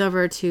he runs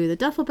over to the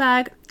duffel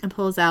bag and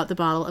pulls out the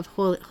bottle of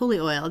holy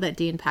oil that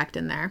Dean packed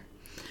in there.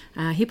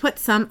 He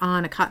puts some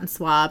on a cotton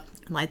swab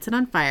and lights it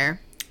on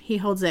fire. He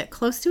holds it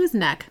close to his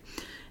neck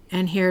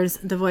and hears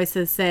the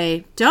voices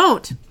say,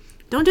 Don't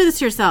do this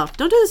to yourself.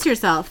 Don't do this to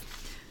yourself.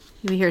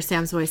 We hear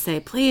Sam's voice say,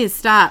 please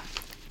stop.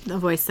 The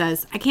voice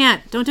says, I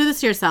can't. Don't do this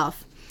to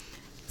yourself.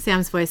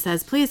 Sam's voice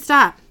says, please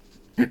stop.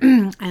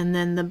 And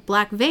then the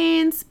black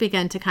veins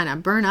begin to kind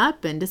of burn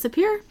up and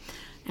disappear.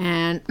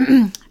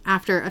 And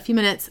after a few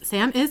minutes,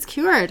 Sam is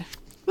cured.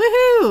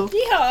 Woohoo!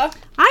 Yeah.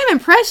 I'm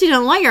impressed you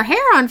didn't light your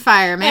hair on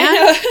fire, man.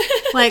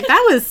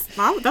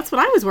 That's what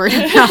I was worried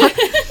about.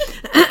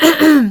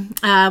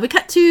 We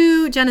cut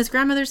to Jenna's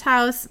grandmother's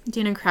house.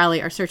 Dean and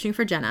Crowley are searching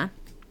for Jenna.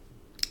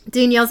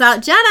 Dean yells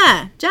out,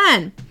 Jenna!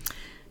 Jen!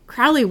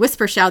 Crowley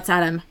whisper shouts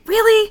at him,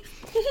 really?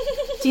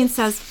 Dean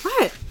says,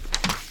 what?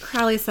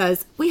 Crowley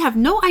says, we have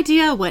no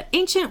idea what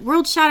ancient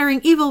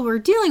world-shattering evil we're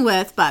dealing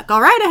with, but go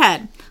right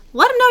ahead.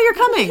 Let them know you're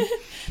coming.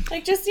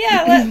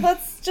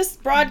 Let's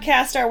just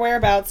broadcast our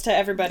whereabouts to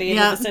everybody in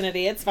the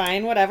vicinity. It's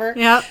fine, whatever.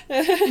 Yep.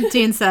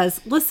 Dean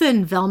says,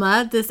 listen,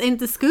 Velma, this ain't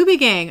the Scooby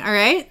Gang, all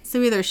right?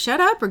 So either shut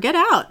up or get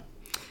out.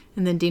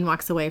 And then Dean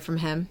walks away from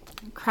him.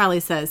 Crowley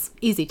says,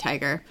 easy,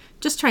 Tiger.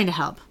 Just trying to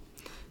help.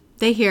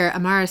 They hear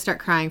Amara start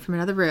crying from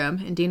another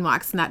room, and Dean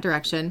walks in that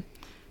direction.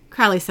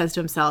 Crowley says to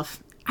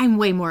himself, I'm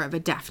way more of a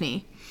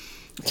Daphne.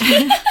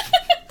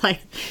 Like,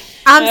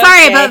 I'm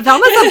sorry, but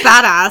Velma's a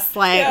badass.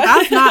 Like,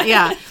 that's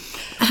not,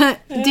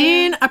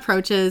 Dean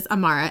approaches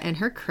Amara in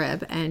her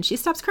crib, and she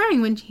stops crying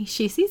when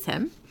she sees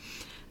him.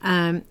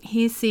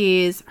 He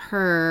sees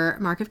her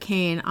mark of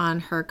Cain on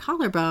her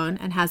collarbone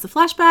and has a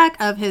flashback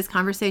of his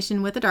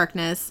conversation with the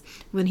darkness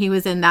when he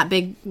was in that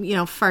big,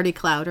 farty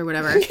cloud or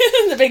whatever.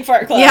 The big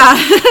fart cloud. Yeah.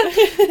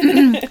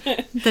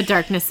 The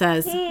darkness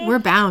says, we're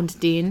bound,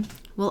 Dean.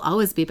 We'll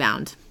always be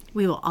bound.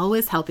 We will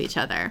always help each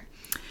other.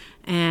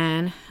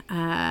 And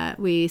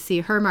we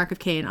see her mark of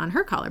Cain on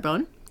her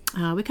collarbone.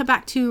 We come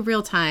back to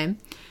real time.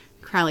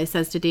 Crowley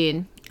says to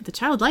Dean, the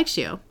child likes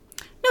you.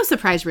 No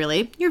surprise,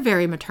 really. You're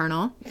very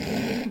maternal.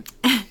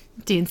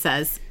 Dean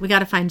says, we got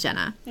to find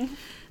Jenna.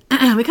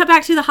 We cut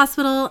back to the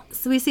hospital.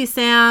 So we see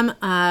Sam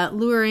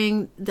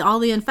luring all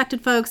the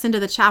infected folks into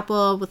the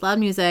chapel with loud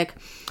music.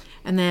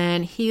 And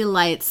then he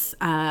lights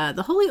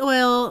the holy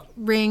oil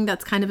ring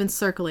that's kind of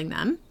encircling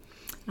them.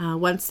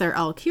 Once they're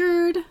all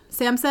cured,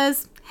 Sam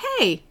says,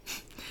 hey.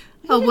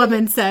 A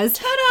woman says,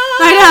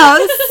 ta-da!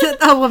 I know.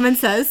 A woman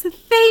says,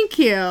 thank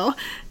you.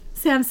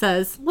 Sam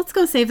says, let's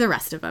go save the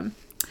rest of them.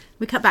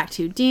 We cut back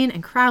to Dean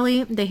and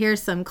Crowley. They hear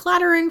some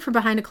clattering from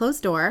behind a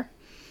closed door.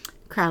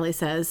 Crowley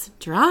says,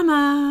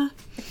 drama.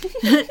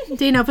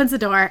 Dean opens the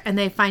door, and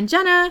they find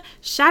Jenna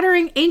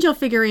shattering angel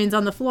figurines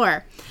on the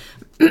floor.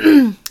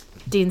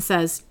 Dean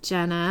says,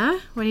 Jenna,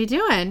 what are you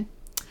doing?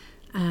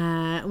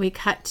 We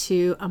cut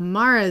to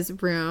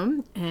Amara's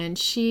room, and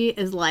she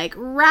is like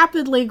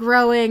rapidly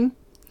growing.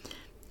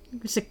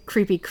 Just a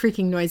creepy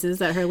creaking noises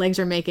that her legs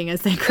are making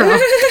as they grow.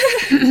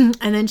 And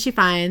then she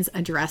finds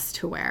a dress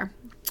to wear.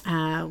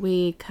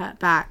 We cut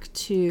back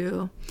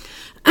to,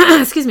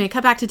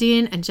 cut back to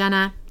Dean and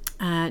Jenna.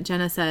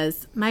 Jenna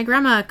says, my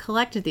grandma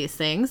collected these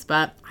things,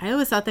 but I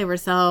always thought they were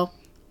so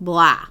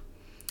blah.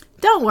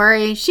 Don't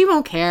worry, she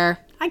won't care.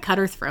 I cut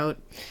her throat.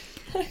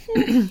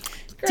 Dean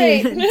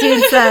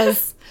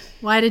says,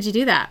 why did you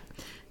do that?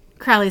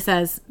 Crowley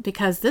says,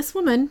 because this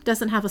woman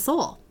doesn't have a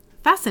soul.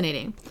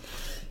 Fascinating.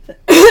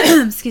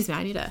 Excuse me,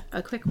 I need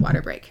a quick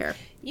water break here.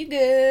 You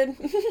good?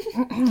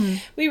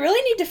 We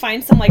really need to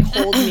find some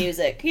hold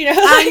music,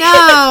 I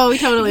know, we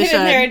totally should.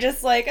 And they're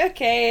just like,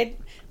 okay,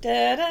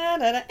 da da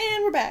da da,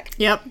 and we're back.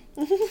 Yep.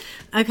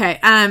 Okay.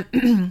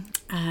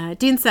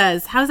 Dean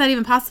says, how is that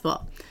even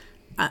possible?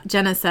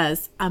 Jenna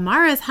says,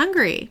 Amara's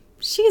hungry.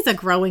 She's a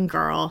growing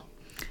girl.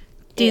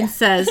 Dean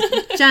says,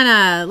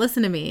 Jenna,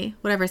 listen to me.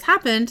 Whatever's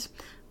happened,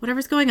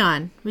 whatever's going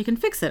on, we can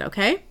fix it,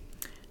 okay?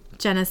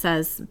 Jenna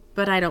says,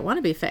 but I don't want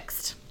to be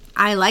fixed.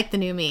 I like the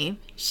new me.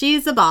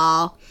 She's a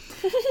ball.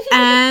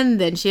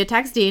 And then she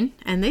attacks Dean,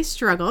 and they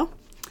struggle.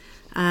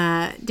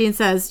 Dean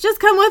says, just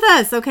come with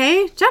us,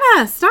 okay?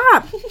 Jenna,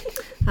 stop.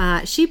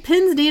 She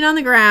pins Dean on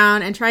the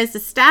ground and tries to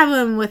stab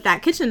him with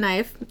that kitchen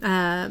knife.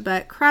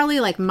 But Crowley,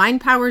 mind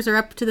powers her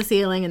up to the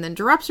ceiling and then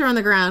drops her on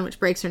the ground, which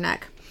breaks her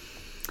neck.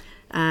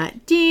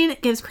 Dean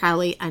gives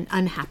Crowley an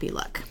unhappy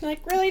look.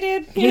 Like, really,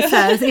 dude? He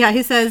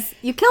says,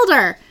 you killed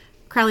her.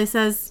 Crowley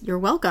says, you're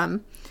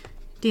welcome.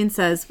 Dean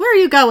says, where are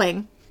you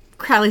going?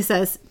 Crowley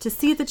says, to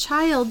see the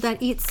child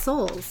that eats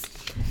souls.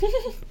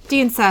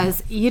 Dean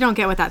says, you don't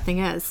get what that thing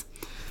is.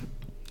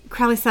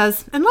 Crowley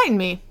says, enlighten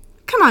me.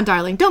 Come on,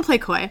 darling, don't play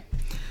coy.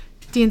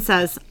 Dean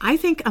says, I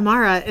think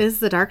Amara is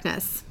the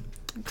darkness.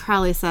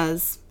 Crowley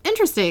says,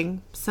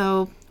 interesting.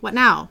 So what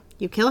now?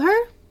 You kill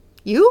her?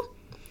 You?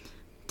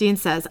 Dean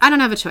says, I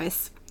don't have a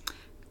choice.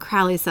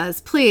 Crowley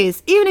says,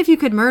 please, even if you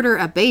could murder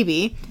a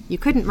baby, you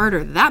couldn't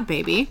murder that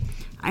baby.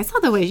 I saw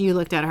the way you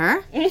looked at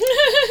her.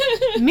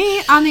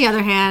 Me, on the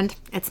other hand,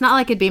 it's not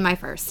like it'd be my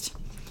first.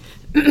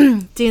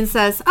 Dean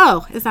says,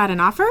 oh, is that an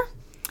offer?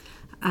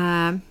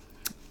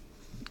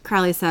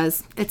 Crowley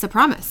says, it's a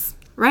promise.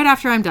 Right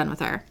after I'm done with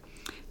her.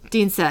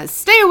 Dean says,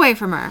 stay away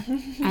from her.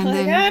 And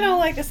then I don't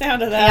like the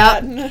sound of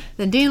that. Yep.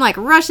 Then Dean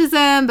rushes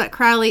him, but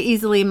Crowley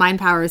easily mind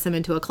powers him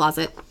into a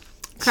closet.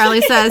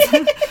 Crowley says, Stay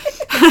in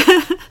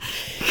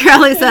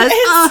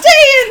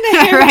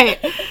there. Right.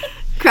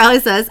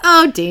 Crowley says,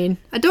 oh, Dean,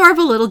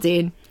 adorable little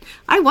Dean.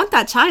 I want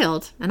that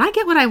child, and I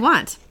get what I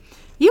want.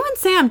 You and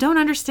Sam don't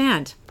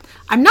understand.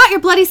 I'm not your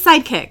bloody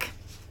sidekick.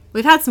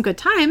 We've had some good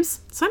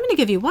times, so I'm going to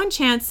give you one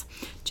chance,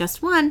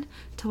 just one,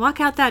 to walk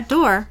out that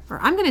door, or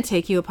I'm going to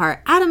take you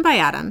apart atom by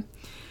atom.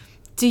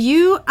 Do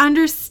you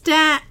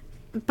understand?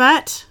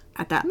 But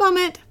at that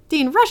moment,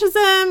 Dean rushes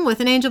him with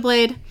an angel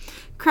blade.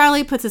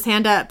 Crowley puts his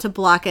hand up to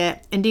block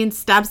it, and Dean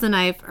stabs the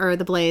knife or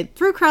the blade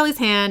through Crowley's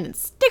hand and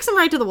sticks him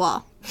right to the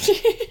wall.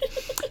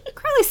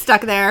 Crowley's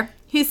stuck there.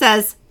 He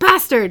says,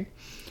 bastard!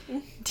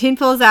 Dean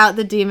pulls out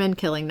the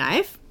demon-killing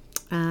knife,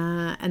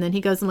 and then he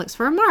goes and looks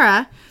for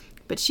Amara,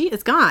 but she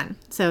is gone.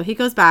 So he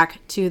goes back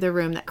to the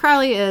room that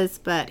Crowley is,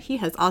 but he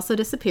has also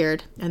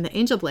disappeared, and the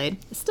angel blade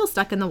is still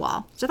stuck in the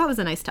wall, which I thought was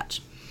a nice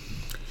touch.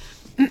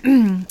 What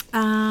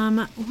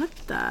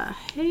the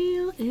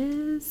hell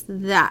is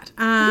that?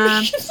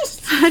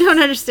 I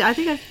don't understand. I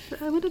think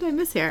what did I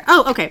miss here?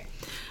 Oh, okay.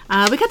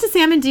 We cut to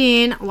Sam and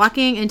Dean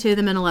walking into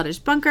the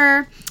Menelatage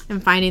bunker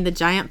and finding the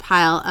giant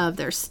pile of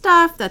their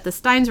stuff that the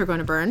Steins were going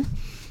to burn.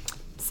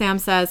 Sam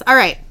says, all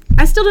right,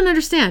 I still don't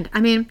understand.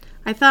 I mean,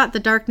 I thought the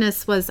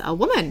darkness was a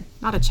woman,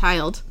 not a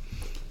child.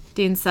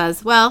 Dean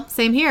says, well,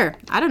 same here.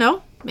 I don't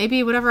know.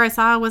 Maybe whatever I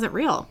saw wasn't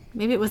real.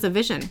 Maybe it was a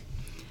vision.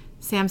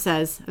 Sam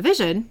says, a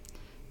vision?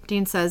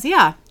 Dean says,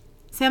 yeah.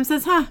 Sam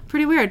says, huh,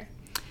 pretty weird.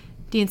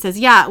 Dean says,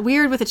 yeah,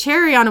 weird with a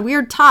cherry on a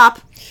weird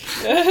top.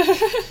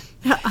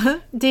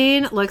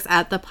 Dean looks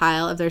at the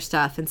pile of their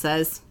stuff and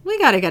says, we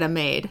got to get them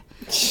made.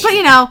 But,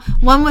 you know,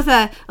 one with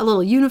a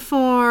little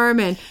uniform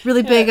and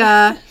really big,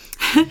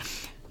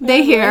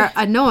 they hear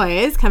a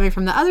noise coming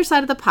from the other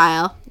side of the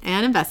pile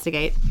and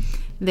investigate.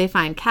 They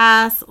find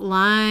Cass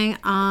lying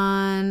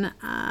on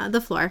the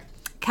floor.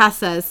 Cass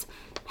says,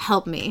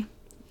 help me.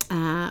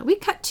 We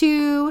cut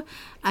to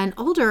an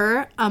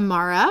older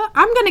Amara.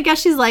 I'm going to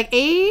guess she's like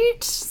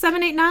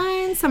 7, 8,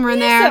 9, somewhere in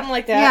there. Something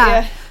like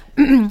that,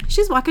 yeah.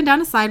 She's walking down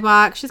a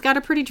sidewalk. She's got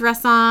a pretty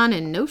dress on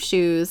and no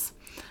shoes.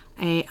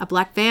 A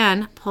black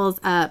van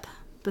pulls up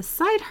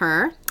beside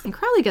her, and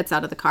Crowley gets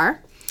out of the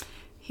car.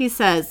 He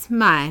says,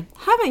 my,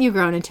 haven't you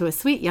grown into a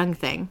sweet young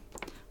thing?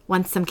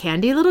 Want some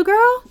candy, little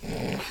girl?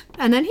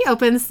 And then he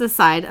opens the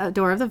side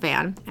door of the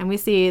van, and we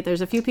see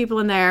there's a few people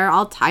in there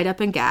all tied up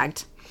and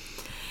gagged.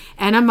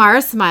 And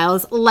Amara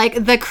smiles like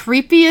the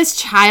creepiest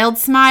child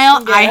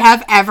smile I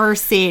have ever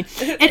seen.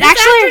 This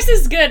actress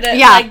is good at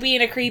like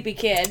being a creepy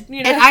kid.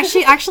 You know?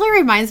 It actually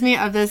reminds me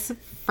of this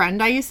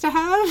friend I used to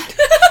have.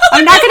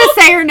 I'm not going to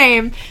say her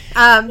name,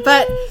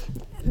 but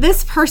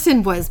this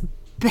person was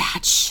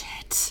batshit.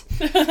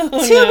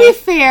 To be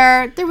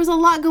fair, there was a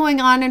lot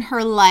going on in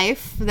her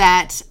life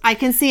that I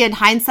can see in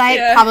hindsight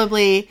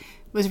probably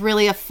was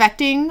really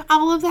affecting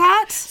all of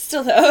that.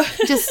 Still though.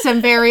 Just some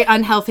very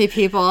unhealthy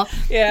people.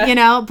 Yeah. You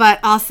know,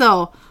 but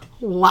also,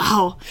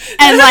 wow.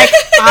 And like,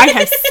 I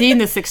have seen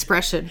this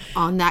expression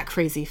on that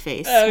crazy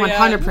face.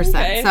 100%.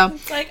 Okay. So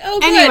it's like,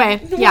 oh,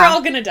 anyway, good. We're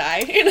all going to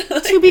die. You know,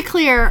 like, to be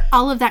clear,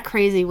 all of that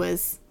crazy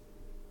was,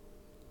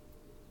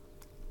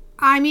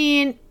 I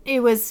mean, it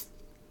was,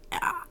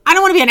 I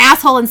don't want to be an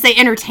asshole and say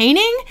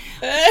entertaining,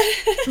 but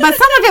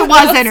some of it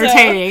was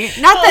entertaining.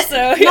 Not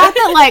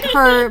that like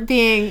her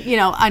being, you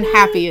know,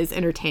 unhappy is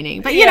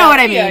entertaining, but you know what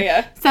I mean.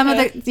 Yeah. Some of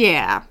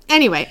the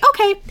Anyway,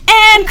 okay,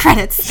 and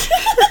credits.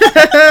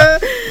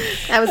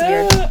 That was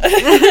weird.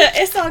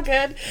 It's all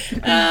good.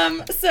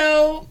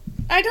 So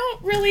I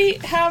don't really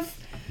have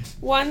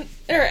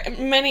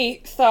many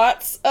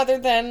thoughts other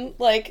than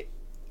like,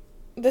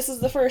 this is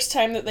the first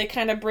time that they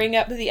kind of bring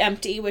up the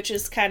empty, which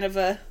is kind of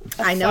a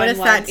I noticed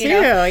one, that too. You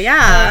know?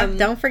 Yeah,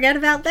 don't forget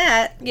about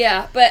that.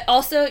 Yeah, but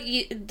also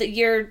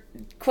your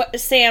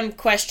Sam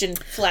question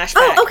flashback.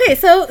 Oh, okay.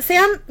 So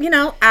Sam, you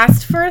know,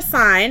 asked for a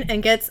sign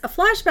and gets a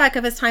flashback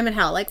of his time in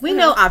hell. Like we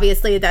know,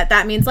 obviously,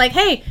 that means like,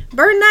 hey,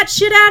 burn that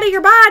shit out of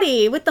your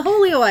body with the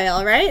holy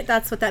oil, right?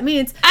 That's what that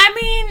means. I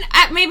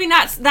mean, maybe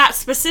not that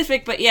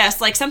specific, but yes,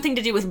 like something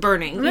to do with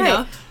burning. Right. You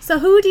know. So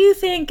who do you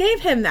think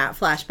gave him that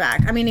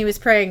flashback? I mean, he was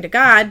praying to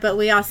God, but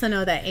we also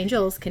know that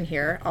angels can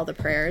hear all the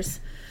prayers.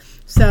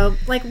 So,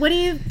 like, what do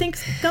you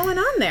think's going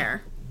on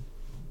there?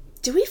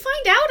 Do we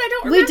find out? I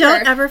don't remember. We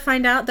don't ever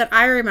find out that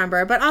I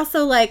remember. But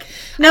also, like,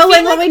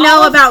 knowing what we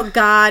know about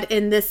God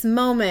in this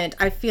moment,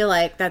 I feel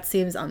like that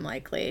seems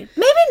unlikely.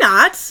 Maybe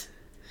not.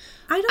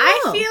 I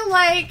don't know. I feel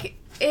like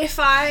if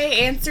I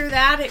answer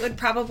that, it would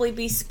probably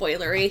be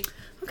spoilery.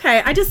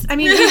 Okay,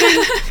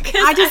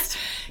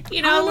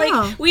 you know,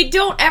 like, we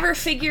don't ever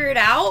figure it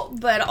out,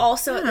 but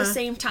also at the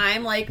same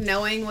time, like,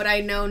 knowing what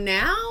I know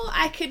now,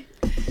 I could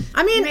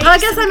I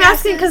guess I'm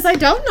asking because I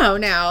don't know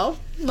now.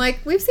 Like,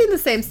 we've seen the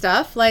same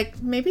stuff.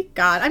 Like, maybe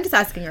God. I'm just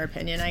asking your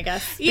opinion, I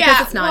guess.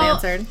 Because it's not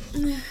answered.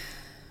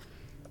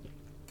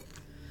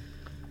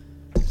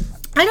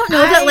 I don't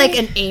know that, like,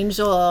 an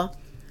angel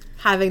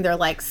having their,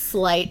 like,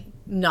 slight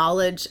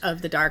knowledge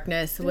of the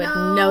darkness would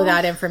know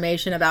that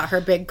information about her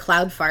big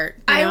cloud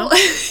fart. You know?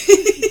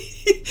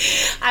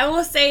 I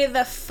will say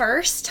the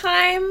first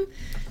time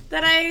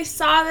that I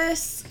saw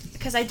this,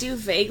 because I do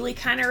vaguely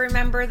kind of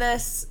remember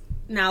this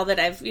now that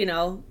I've, you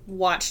know,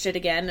 watched it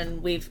again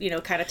and we've, you know,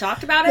 kind of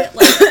talked about it.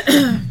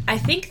 Like, I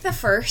think the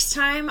first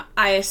time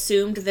I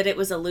assumed that it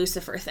was a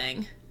Lucifer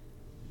thing.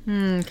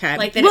 Okay.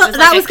 Like that,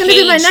 that was going to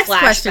be my next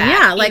question.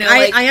 Yeah, like, you know,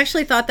 I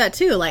actually thought that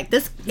too. Like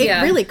it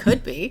really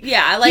could be.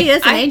 Yeah, like he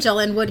is an angel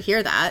and would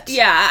hear that.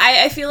 Yeah,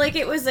 I feel like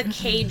it was a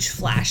cage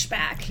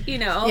flashback. You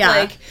know,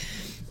 like,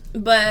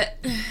 but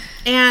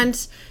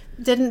and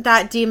didn't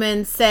that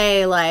demon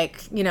say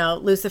like, you know,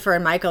 Lucifer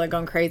and Michael are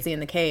going crazy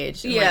in the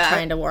cage and like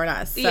trying to warn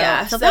us?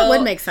 So, so that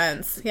would make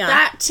sense. Yeah,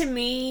 that to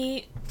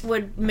me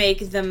would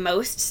make the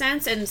most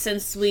sense. And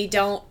since we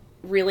don't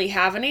really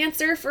have an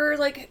answer for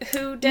like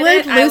who did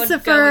it, would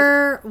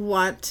Lucifer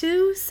want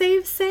to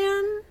save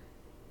Sam?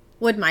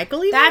 Would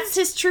Michael even? That's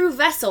his true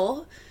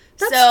vessel.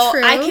 That's so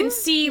true. I can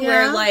see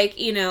where, like,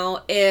 you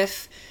know,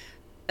 if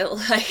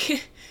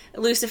like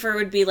Lucifer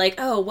would be like,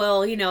 oh,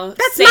 well, you know,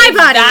 That's save my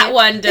body. that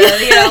one to,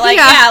 you know, like,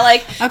 Yeah.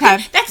 like,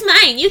 Okay. that's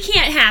mine. You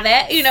can't have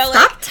it. You know,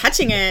 Stop like,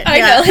 touching it. I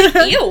know,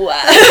 like, you.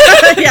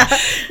 Yeah.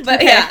 But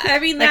Okay. yeah, I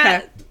mean,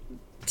 that, Okay.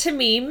 to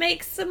me,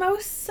 makes the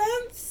most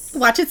sense.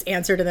 Watch its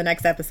answer to the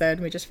next episode.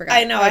 We just forgot.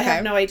 I know, I Okay.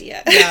 have no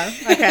idea. Yeah.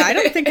 Okay. I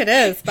don't think it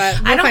is, but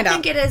we'll I don't find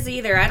think out. it is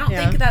either. I don't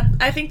Yeah. think that,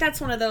 I think that's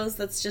one of those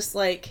that's just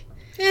like,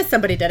 Yeah,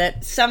 somebody did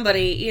it.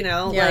 somebody, you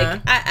know, Yeah.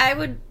 like, I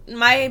would,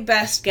 my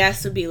best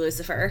guess would be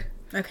Lucifer.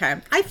 Okay.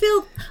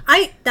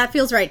 That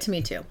feels right to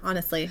me too.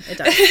 Honestly, it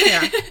does.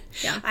 Yeah.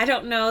 Yeah. I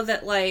don't know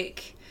that,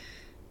 like,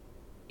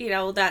 you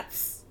know,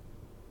 that's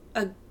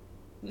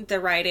the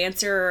right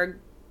answer,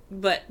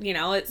 but, you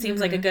know, it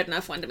seems like a good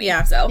enough one to me.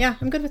 Yeah. So, Yeah,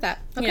 I'm good with that.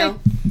 Okay. you know,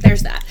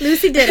 there's that.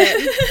 Lucy did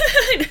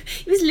it.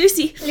 It was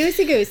Lucy.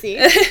 Lucy Goosey.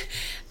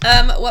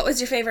 What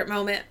was your favorite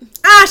moment?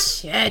 Ah,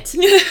 shit.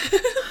 You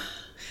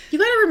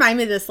gotta remind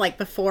me of this, like,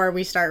 before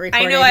we start I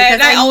recording. know,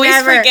 and I always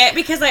never- forget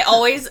because I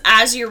always,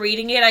 as you're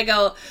reading it, I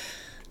go,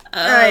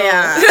 Oh,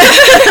 yeah.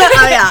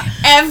 Oh, yeah.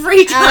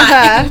 every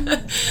time.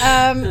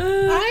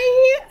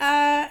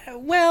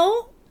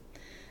 Well,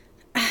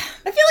 I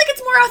feel like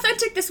it's more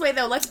authentic this way,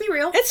 though. Let's be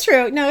real. it's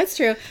true. No, it's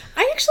true.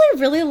 I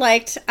actually really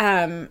liked,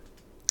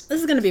 this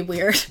is gonna be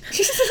weird.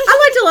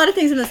 I liked a lot of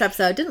things in this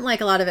episode. Didn't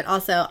like a lot of it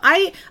also.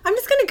 I'm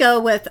just gonna go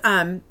with,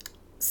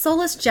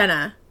 Soulless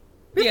Jenna.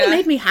 Really Yeah.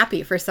 made me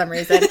happy for some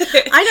reason.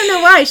 I don't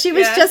know why. She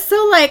was Yeah. just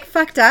so, like,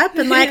 fucked up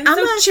and like, So I'm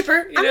gonna,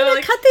 chipper, you I'm know, gonna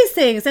like- cut these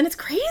things, and it's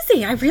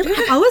crazy. I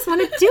always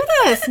wanted to do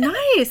this.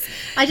 Nice.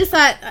 I just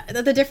thought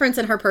the difference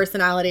in her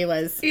personality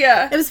was,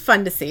 Yeah. it was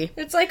fun to see.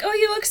 It's like, oh,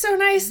 you look so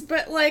nice,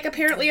 but, like,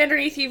 apparently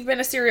underneath you've been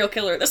a serial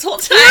killer this whole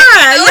time.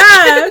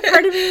 Yeah, yeah.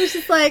 Part of me was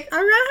just like, all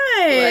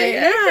right, Like,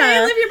 yeah.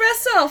 okay, live your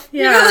best self.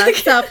 You Yeah, know, like-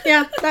 so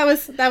yeah, that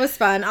was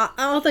fun.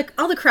 All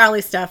the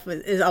Crowley stuff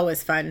is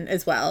always fun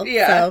as well.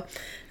 Yeah. So,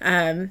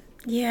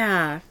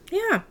 yeah.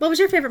 What was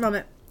your favorite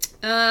moment?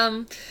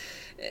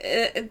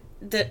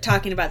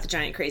 Talking about the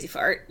giant crazy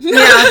fart.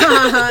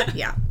 Yeah,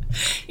 yeah.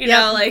 You Yep,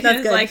 know, like,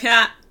 that's it's good. like,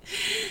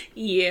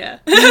 yeah.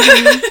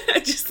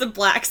 Just the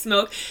black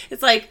smoke.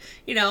 It's like,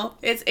 you know,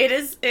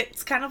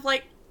 it's kind of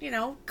like, you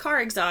know, car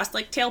exhaust,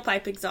 like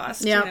tailpipe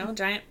exhaust. Yep. You know,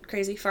 giant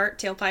crazy fart,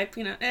 tailpipe,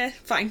 you know,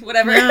 fine,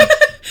 whatever. Yeah.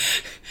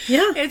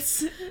 Yeah.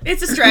 It's a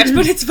stretch,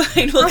 but it's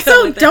fine. We'll go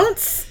Also, with it. don't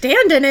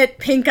stand in it,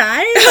 Pink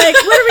Eye. Like,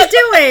 what are we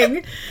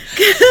doing?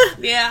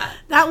 Yeah.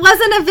 That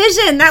wasn't a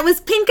vision. That was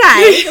Pink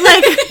Eye.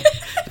 Like,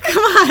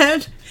 come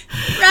on.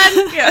 Run.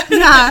 Yeah.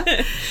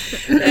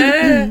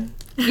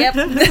 Yep.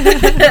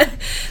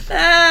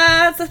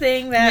 That's a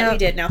thing that we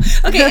did know.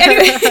 Okay,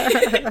 anyway.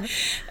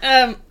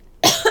 Oh,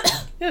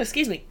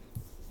 excuse me.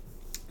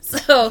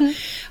 So,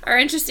 our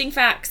interesting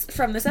facts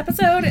from this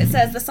episode. It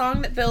says the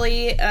song that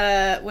Billy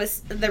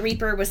the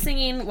Reaper was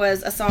singing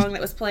was a song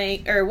that was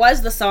playing, or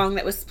was the song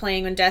that was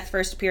playing when Death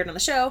first appeared on the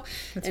show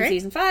in right.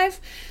 season 5.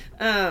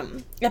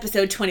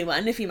 Episode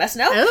 21, if you must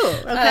know. Oh,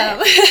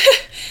 okay.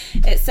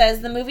 It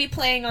says the movie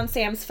playing on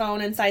Sam's phone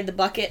inside the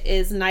bucket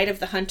is Night of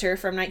the Hunter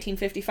from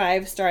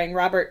 1955, starring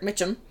Robert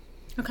Mitchum.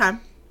 Okay.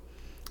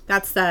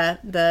 That's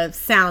the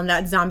sound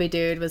that zombie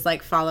dude was,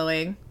 like,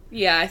 following.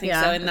 Yeah, I think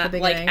Yeah, so, at in the that,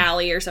 like, beginning.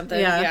 alley or something.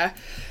 Yeah.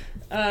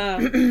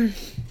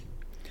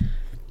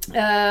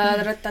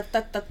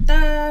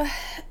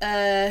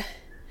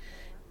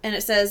 And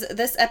it says,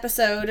 this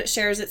episode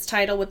shares its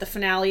title with the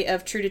finale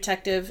of True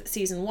Detective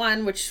Season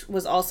 1, which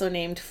was also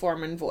named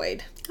Foreman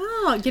Void.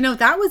 Oh,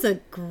 that was a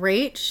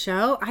great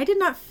show. I did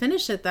not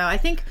finish it, though. I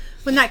think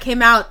when that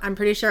came out, I'm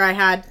pretty sure I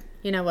had,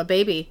 a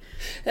baby.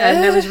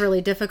 And that was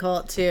really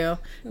difficult to...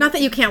 Not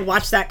that you can't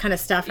watch that kind of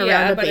stuff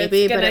around a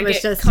baby, but it was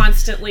get just...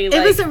 constantly, like,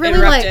 it was a really,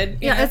 interrupted.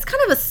 yeah, it's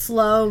kind of a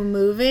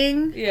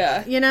slow-moving,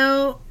 Yeah.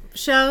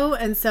 show.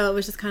 And so it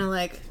was just kind of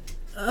like...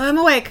 I'm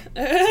awake,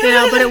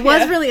 but it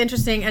was really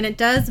interesting, and it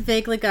does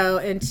vaguely go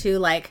into,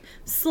 like,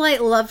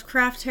 slight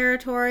Lovecraft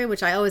territory,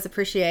 which I always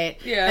appreciate.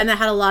 Yeah. And that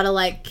had a lot of,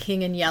 like,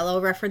 King in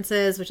Yellow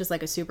references, which is,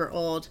 like, a super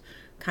old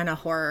kind of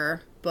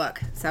horror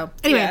book. So,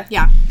 anyway,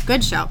 yeah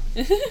good show.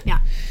 Yeah.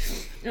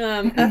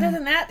 Other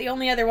than that, the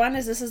only other one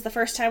is this is the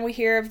first time we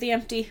hear of the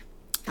Empty.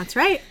 That's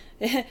right.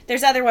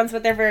 There's other ones,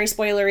 but they're very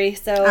spoilery,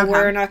 so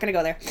we're not going to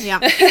go there. Yeah.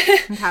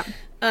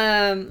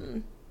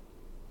 Okay.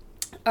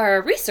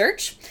 Our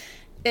research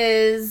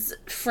is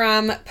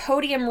from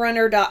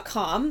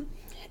podiumrunner.com,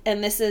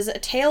 and this is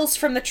Tales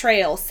from the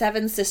Trail,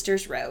 Seven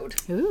Sisters Road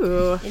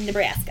Ooh. in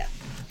Nebraska.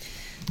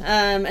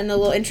 And the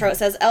little intro, it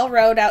says, El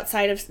Road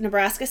outside of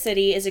Nebraska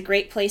City is a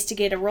great place to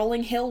get a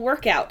rolling hill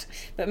workout,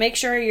 but make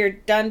sure you're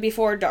done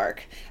before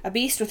dark. A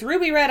beast with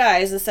ruby red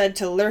eyes is said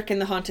to lurk in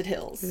the haunted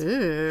hills.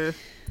 Ooh.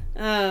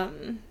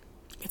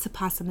 It's a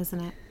possum, isn't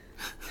it?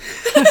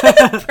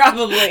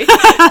 Probably. Yep.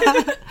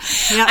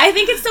 I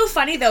think it's so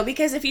funny, though,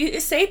 because if you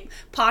say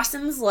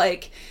possums,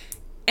 like,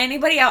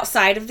 anybody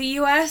outside of the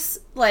U.S.,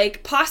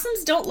 like,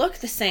 possums don't look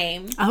the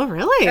same. Oh,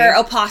 really? Or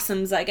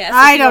opossums, I guess.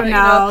 I if you don't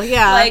wanna, know.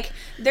 Yeah. Like,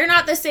 they're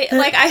not the same.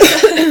 Like,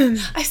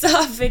 I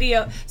saw a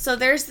video. So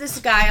there's this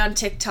guy on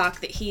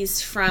TikTok that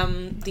he's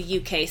from the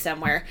UK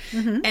somewhere.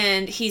 Mm-hmm.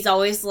 And he's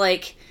always,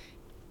 like...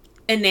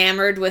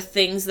 enamored with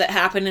things that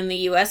happen in the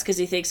U.S. because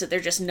he thinks that they're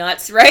just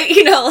nuts, right?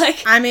 You know,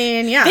 like, I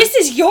mean, yeah. this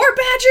is your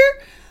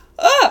badger?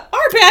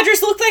 Our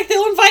badgers look like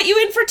they'll invite you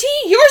in for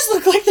tea. Yours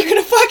look like they're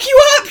gonna fuck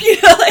you up. You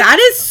know, like, that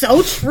is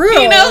so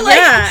true. you know, like,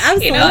 yeah,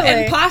 absolutely. you know,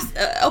 and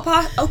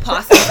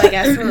opossums, I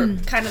guess, were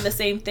kind of the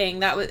same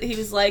thing. He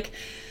was like,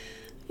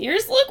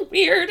 yours look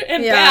weird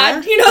and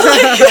bad. You know,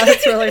 like,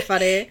 that's really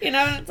funny. You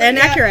know, it's like, and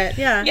accurate.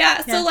 Yeah.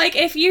 Yeah. So, like,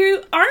 if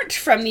you aren't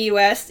from the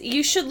U.S.,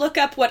 you should look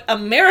up what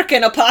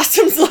American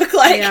opossums look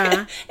like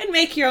and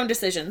make your own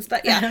decisions.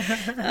 But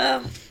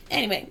yeah.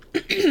 Anyway.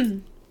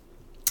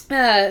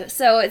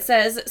 So it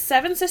says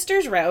Seven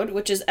Sisters Road,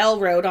 which is L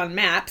Road on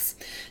maps,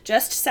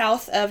 just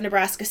south of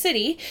Nebraska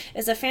City,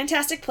 is a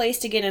fantastic place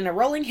to get in a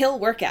rolling hill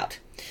workout.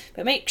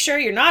 But make sure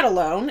you're not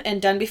alone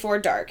and done before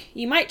dark.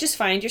 You might just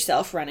find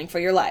yourself running for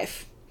your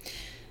life.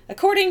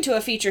 According to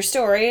a feature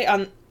story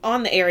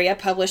on the area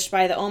published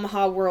by the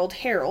Omaha World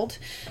Herald,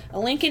 a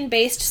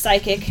Lincoln-based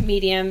psychic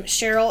medium,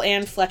 Cheryl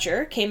Ann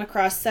Fletcher, came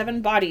across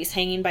 7 bodies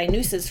hanging by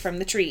nooses from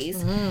the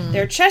trees,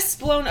 their chests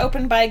blown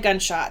open by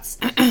gunshots,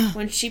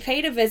 when she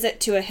paid a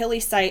visit to a hilly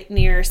site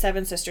near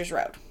Seven Sisters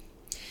Road.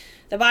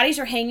 The bodies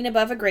were hanging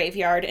above a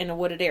graveyard in a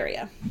wooded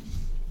area.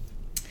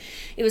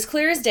 It was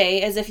clear as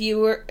day, as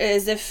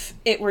if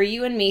it were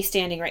you and me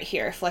standing right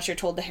here, Fletcher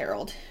told the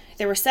Herald.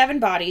 There were 7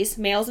 bodies,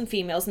 males and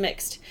females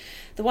mixed.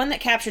 The one that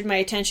captured my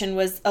attention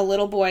was a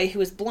little boy who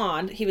was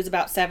blonde. He was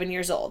about 7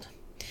 years old.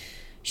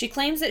 She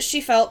claims that she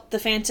felt the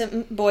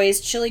phantom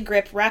boy's chilly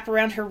grip wrap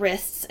around her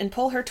wrists and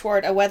pull her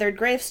toward a weathered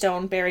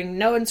gravestone bearing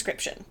no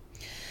inscription.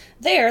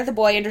 There, the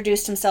boy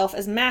introduced himself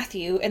as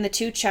Matthew, and the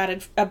two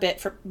chatted a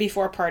bit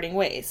before parting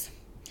ways.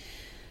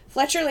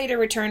 Fletcher later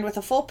returned with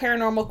a full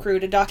paranormal crew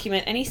to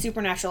document any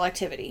supernatural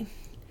activity.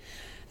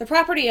 The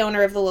property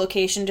owner of the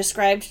location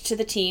described to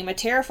the team a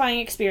terrifying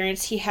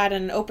experience he had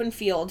in an open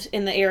field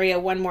in the area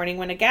one morning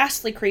when a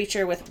ghastly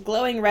creature with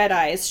glowing red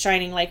eyes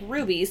shining like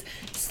rubies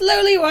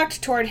slowly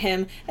walked toward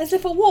him as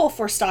if a wolf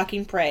were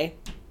stalking prey.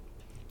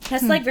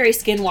 That's like very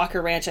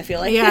Skinwalker Ranch, I feel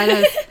like.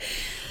 Yeah,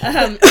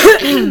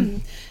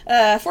 it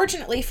is.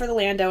 Fortunately for the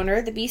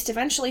landowner, the beast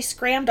eventually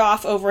scrammed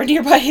off over a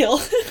nearby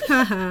hill.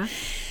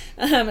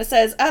 It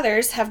says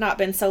others have not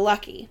been so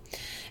lucky.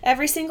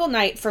 Every single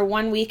night for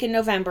 1 week in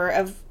November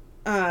of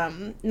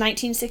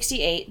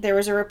 1968, there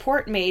was a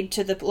report made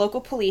to the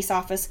local police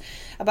office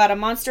about a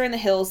monster in the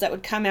hills that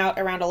would come out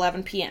around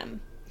 11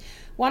 p.m.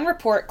 One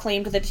report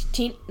claimed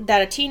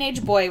that a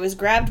teenage boy was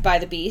grabbed by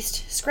the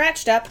beast,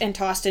 scratched up, and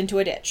tossed into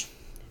a ditch.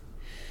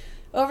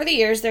 Over the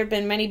years, there have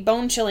been many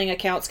bone-chilling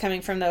accounts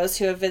coming from those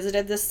who have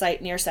visited this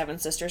site near Seven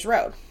Sisters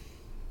Road.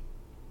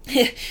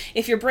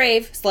 If you're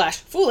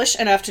brave/foolish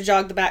enough to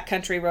jog the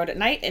backcountry road at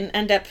night and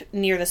end up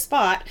near the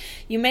spot,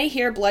 you may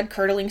hear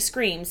blood-curdling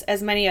screams,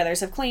 as many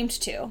others have claimed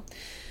to.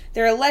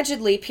 They're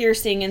allegedly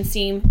piercing and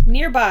seem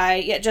nearby,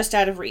 yet just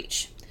out of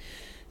reach.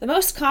 The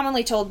most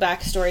commonly told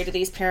backstory to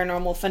these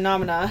paranormal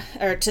phenomena,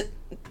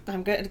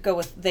 I'm going to go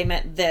with they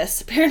meant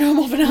this,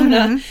 paranormal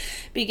phenomena,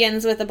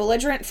 begins with a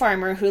belligerent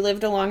farmer who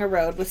lived along a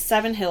road with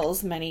 7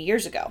 hills many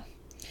years ago.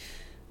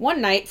 One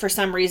night, for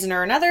some reason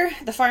or another,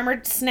 the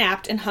farmer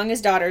snapped and hung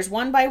his daughters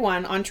one by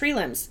one on tree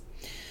limbs.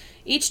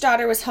 Each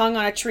daughter was hung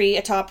on a tree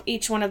atop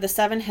each one of the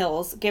 7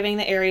 hills, giving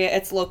the area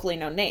its locally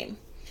known name.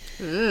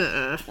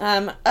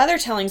 Other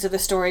tellings of the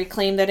story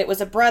claim that it was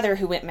a brother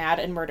who went mad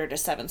and murdered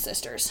his 7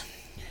 sisters.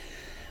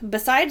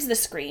 Besides the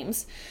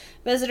screams,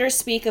 visitors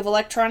speak of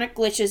electronic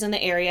glitches in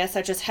the area,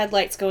 such as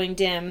headlights going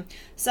dim,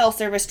 cell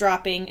service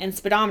dropping, and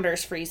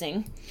speedometers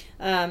freezing.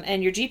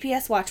 And your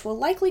GPS watch will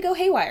likely go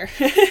haywire.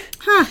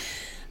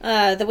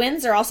 The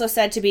winds are also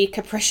said to be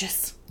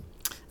capricious.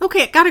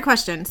 Okay, got a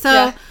question.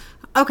 So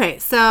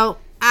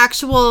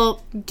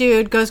actual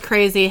dude goes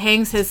crazy,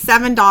 hangs his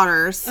 7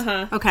 daughters.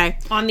 Okay.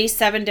 On these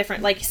 7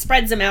 different,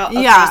 spreads them out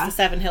across the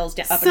 7 hills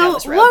up and down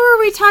this road. So what were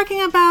we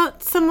talking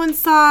about? Someone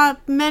saw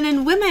men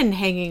and women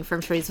hanging from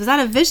trees. Was that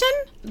a vision?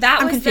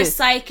 That was confused. The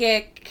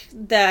psychic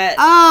that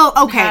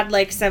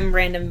had, some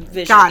random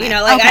vision. Got it.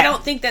 I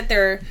don't think that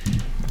they're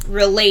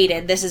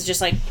related. This is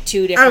just,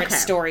 2 different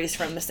stories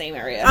from the same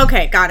area.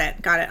 Okay, got it.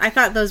 I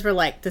thought those were,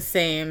 the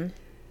same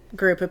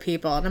group of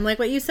people, and I'm like,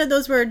 you said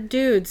those were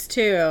dudes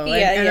too,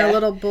 and a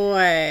little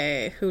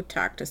boy who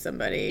talked to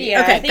somebody.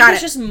 Yeah, okay, I think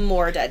it's just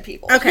more dead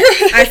people. Okay,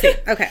 I see.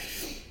 Okay.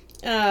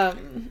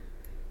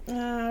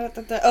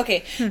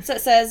 Okay, so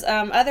it says,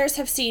 others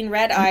have seen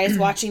red eyes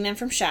watching them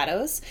from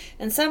shadows,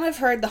 and some have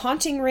heard the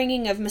haunting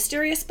ringing of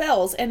mysterious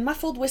bells and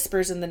muffled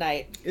whispers in the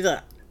night.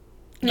 Ugh.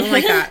 Don't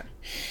like that.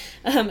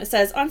 It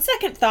says, on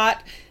second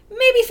thought,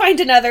 maybe find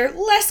another,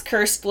 less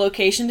cursed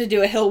location to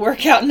do a hill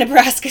workout in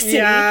Nebraska City.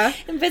 Yeah.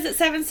 And visit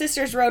Seven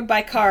Sisters Road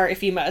by car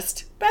if you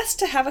must. Best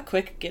to have a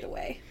quick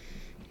getaway.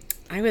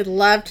 I would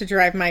love to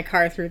drive my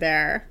car through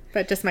there,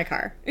 but just my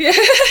car. Yeah.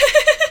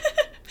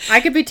 I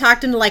could be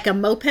talked into a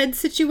moped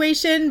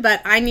situation,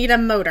 but I need a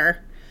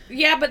motor.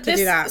 Yeah, but do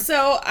that.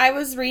 So I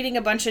was reading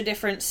a bunch of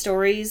different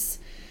stories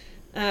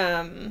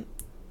to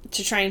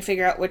try and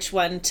figure out which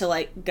one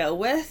to go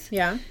with.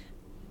 Yeah.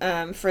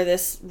 for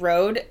this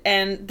road,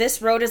 and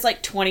this road is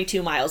like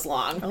 22 miles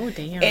long. Oh,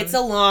 damn. It's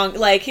a long,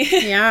 like,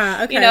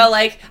 Yeah, okay. you know,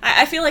 like,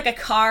 I feel like a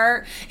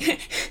car,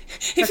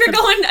 if you're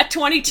going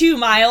 22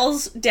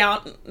 miles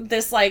down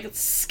this, like,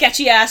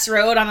 sketchy-ass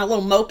road on a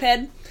little moped,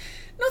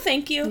 no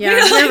thank you. Yeah, You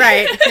know, you're like-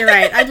 right. You're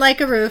right. I'd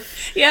like a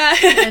roof Yeah.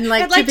 and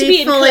like, I'd like to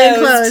be fully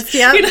enclosed.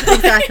 Yep, you know, like,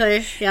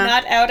 exactly. Yeah,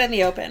 Not out in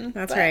the open.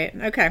 that's but- right.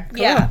 Okay, cool.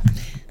 Yeah.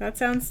 That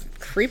sounds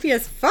creepy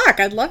as fuck.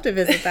 I'd love to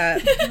visit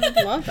that.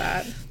 I'd love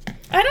that.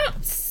 I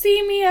don't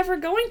see me ever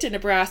going to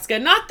Nebraska.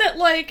 Not that,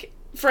 like,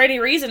 for any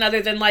reason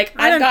other than, like,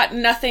 I I've don't- got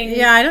nothing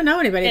Yeah, I don't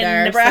know anybody in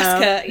there.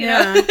 Nebraska, so, you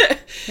yeah. know?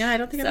 Yeah, I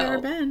don't think I've So-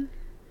 ever been.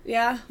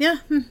 Yeah. Yeah.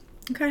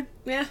 Okay.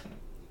 Yeah.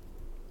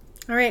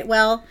 All right.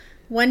 Well,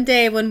 one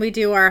day when we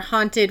do our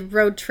haunted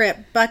road trip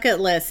bucket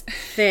list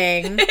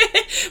thing.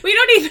 We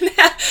don't even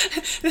have.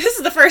 This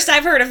is the first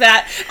I've heard of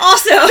that.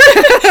 Also,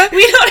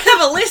 we don't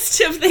have a list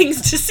of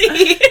things to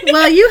see.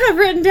 Well, you have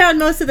written down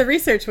most of the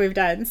research we've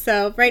done.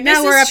 So right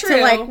now This we're is up true.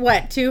 to like,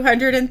 what,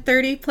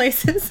 230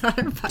 places on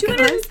our bucket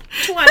list?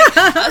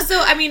 220.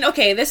 So, I mean,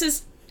 okay, this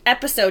is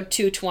episode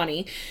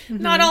 220.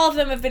 Not all of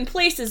them have been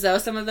places, though.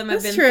 Some of them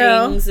have That's been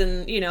true. things,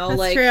 and, you know, That's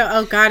like. true.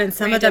 Oh, God. And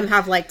some of them random-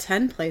 have like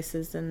 10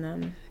 places in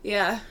them.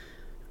 Yeah.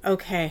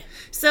 Okay.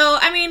 So,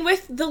 I mean,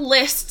 with the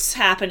lists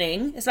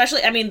happening,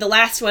 especially, I mean, the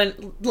last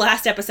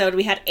episode,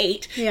 we had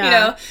 8, Yeah. you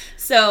know?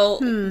 So,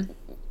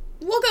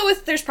 we'll go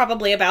with there's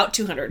probably about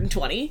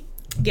 220,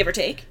 give or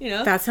take, you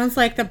know? That sounds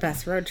like the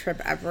best road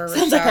trip ever.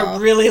 Sounds like a Rochelle.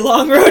 really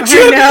long road I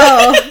trip.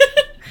 know.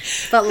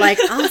 But like,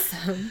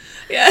 awesome.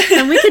 Yeah.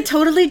 And we could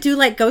totally do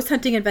like ghost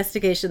hunting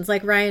investigations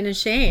like Ryan and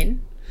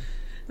Shane.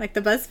 Like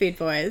the BuzzFeed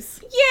boys.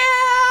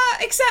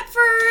 Yeah, except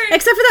for...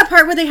 Except for that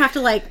part where they have to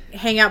like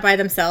hang out by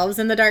themselves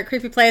in the dark,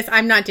 creepy place.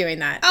 I'm not doing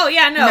that. Oh,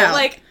 yeah, no. No.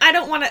 Like, I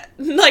don't want to...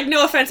 Like,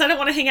 no offense, I don't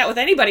want to hang out with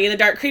anybody in the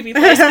dark, creepy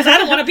place because I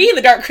don't want to be in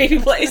the dark, creepy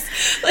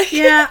place. Like,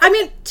 Yeah, I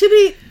mean, to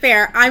be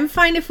fair, I'm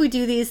fine if we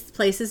do these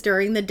places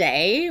during the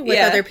day with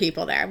Yeah. other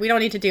people there. We don't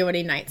need to do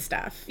any night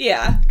stuff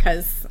Yeah.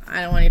 because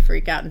I don't want to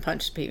freak out and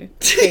punch people.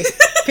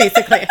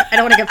 Basically, I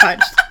don't want to get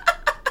punched.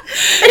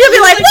 And you'll be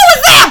like, "What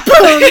was that?"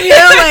 Boom. You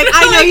know, like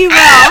I know you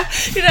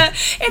will. You know,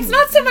 it's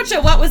not so much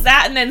a what was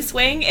that and then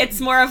swing. It's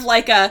more of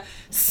like a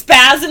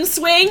spaz and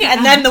swing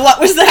and then the what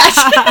was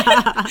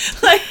that.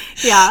 Like,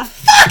 Yeah.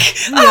 fuck!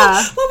 Oh,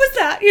 Yeah. what was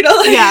that? You know,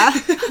 like, Yeah.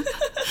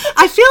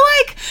 I feel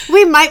like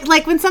we might,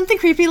 like, when something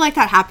creepy like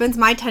that happens,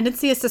 my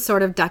tendency is to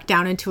sort of duck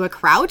down into a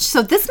crouch.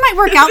 So this might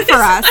work out for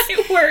us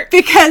might work.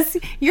 because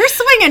you're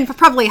swinging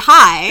probably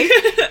high,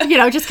 you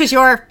know, just because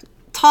you're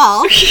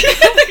tall, right?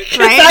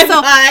 I'm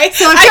high.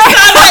 so if I you're-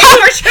 saw that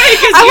you were trying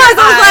because I you're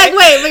was high. like,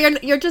 wait,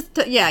 but you're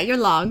just, yeah, you're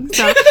long.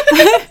 So, you know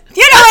what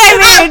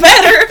I mean?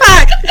 Better.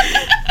 Fuck.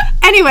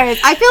 Anyways,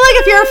 I feel like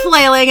if you're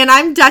flailing and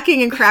I'm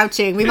ducking and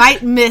crouching, we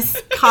might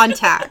miss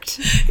contact.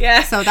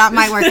 Yeah. So that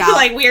might work out.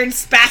 Like weird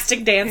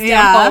spastic dance down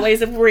Yeah.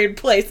 hallways of weird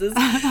places.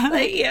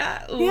 Like,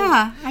 yeah. Ooh.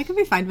 Yeah, I could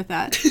be fine with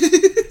that.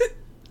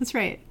 That's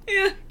right.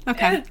 Yeah.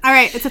 Okay. All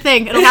right, it's a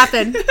thing. It'll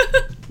happen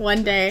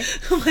one day.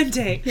 One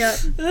day. Yep.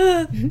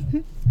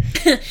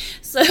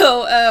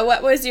 So,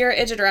 what was your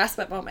Idget or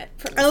Aspet moment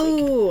from this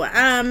week?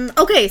 Oh,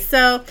 okay,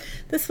 so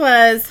this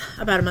was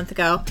about a month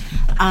ago.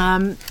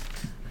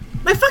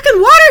 My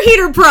fucking water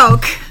heater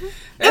broke.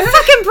 It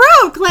fucking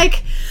broke.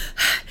 Like,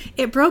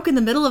 it broke in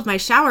the middle of my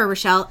shower,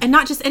 Rochelle, and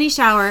not just any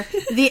shower,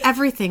 the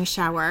everything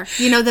shower.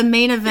 You know, the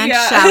main event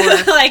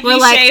shower. Like, Where,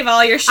 you shave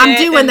all your shit. I'm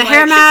doing and, the like,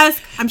 hair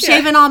mask. I'm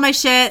shaving all my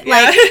shit.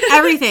 Like, Yeah.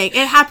 everything.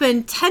 It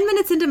happened 10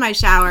 minutes into my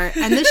shower,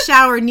 and this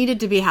shower needed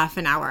to be half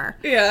an hour.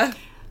 Yeah.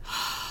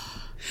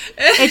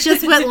 It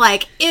just went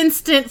like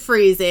instant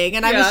freezing,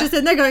 and I was Yeah. just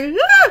in there going,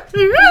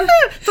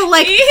 but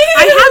like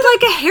I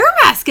had like a hair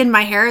mask in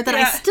my hair that I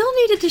Yeah. still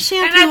needed to And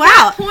shampoo at that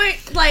out.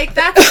 point, like,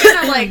 that's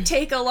gonna, like,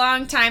 take a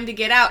long time to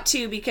get out,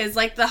 too, because,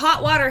 like, the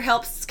hot water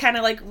helps kind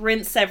of, like,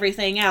 rinse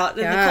everything out.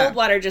 Then Yeah. the cold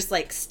water just,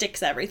 like,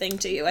 sticks everything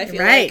to you, I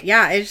feel Right? like.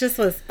 Yeah. It just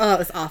was. Oh, it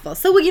was awful.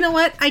 So well, you know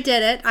what? I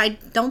did it. I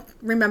don't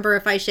remember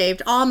if I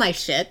shaved all my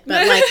shit,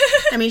 but like,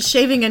 I mean,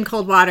 shaving in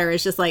cold water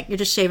is just like you're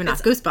just shaving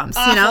off goosebumps.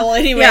 Awful You know?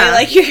 anyway. Yeah.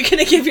 Like, you're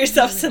gonna give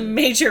yourself some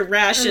major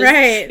rashes.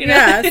 Right. You know?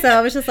 Yeah. So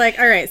I was just like,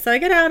 all right. So I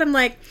get out. I'm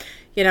like,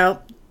 you know,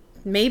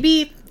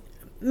 maybe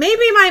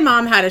my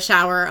mom had a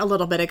shower a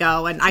little bit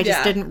ago and I just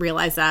Yeah. didn't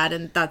realize that.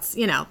 And that's,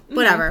 you know,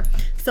 whatever.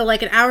 So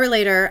like an hour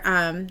later,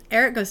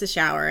 Eric goes to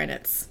shower and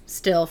it's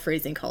still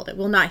freezing cold. It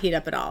will not heat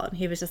up at all. And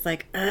he was just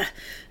like, ugh.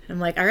 And I'm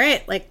like, all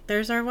right, like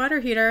there's our water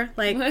heater.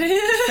 Like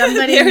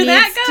somebody There needs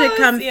that to goes.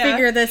 come Yeah.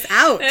 figure this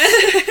out.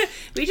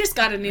 We just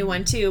got a new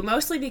one too,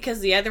 mostly because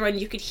the other one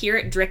you could hear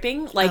it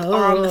dripping like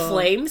on the Oh.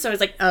 flame. So it was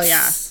like, Oh,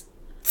 yeah.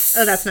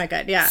 Oh, that's not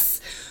good. Yeah.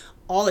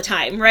 all the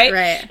time, right?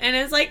 Right. And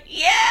it's like,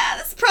 yeah,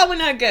 that's probably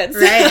not good. So-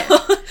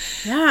 Right.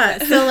 Yeah.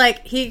 So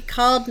like he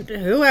called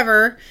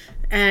whoever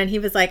and he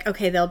was like,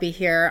 okay, they'll be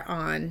here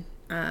on,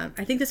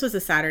 I think this was a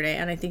Saturday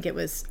and I think it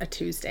was a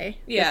Tuesday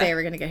Yeah. that they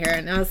were going to get here.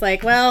 And I was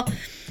like, well,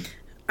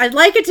 I'd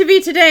like it to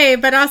be today,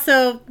 but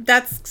also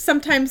that's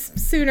sometimes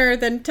sooner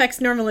than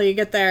texts normally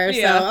get there.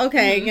 Yeah. So,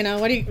 okay, you know,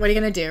 what are you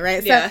going to do,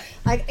 right? Yeah. So,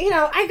 like, you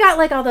know, I got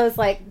like all those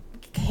like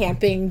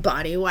camping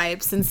body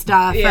wipes and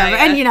stuff. Yeah,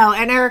 yeah. And, you know,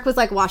 and Eric was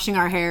like washing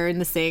our hair in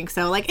the sink.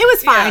 So, like, it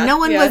was fine. Yeah, No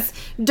one yeah. was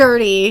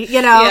dirty,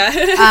 you know.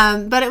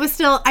 Yeah. But it was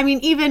still, I mean,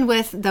 even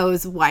with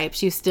those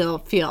wipes, you still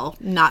feel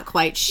not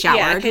quite showered,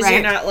 Yeah, because right?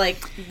 you're not like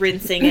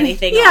rinsing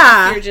anything Yeah,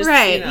 off. You're just,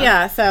 right. you know.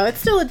 Yeah, so it's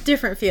still a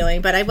different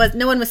feeling, but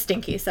no one was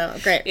stinky, so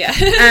great.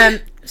 Yeah.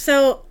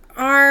 So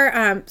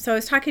I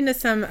was talking to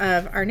some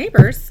of our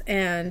neighbors,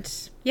 and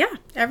yeah,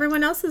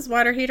 everyone else's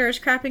water heater is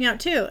crapping out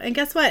too. And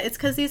guess what? It's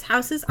because these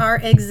houses are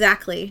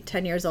exactly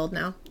 10 years old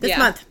now. This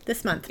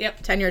month.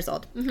 Yep. 10 years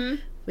old. Mm-hmm.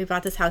 We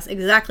bought this house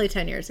exactly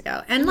 10 years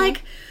ago, and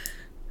like.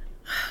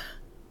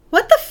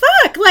 What the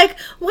fuck? Like,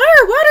 why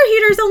are water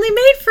heaters only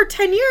made for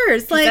 10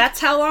 years? Like, That's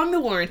how long the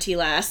warranty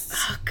lasts.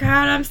 oh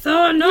God, I'm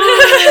so annoyed.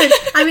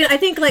 I mean, I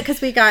think like,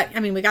 cause we got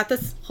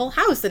this whole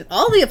house and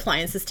all the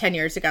appliances 10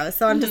 years ago.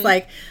 So I'm just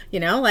like,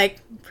 you know, like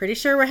pretty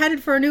sure we're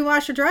headed for a new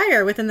washer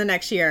dryer within the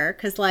next year.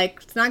 Cause like,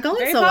 it's not going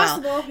Very so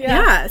possible, well.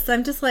 yeah. So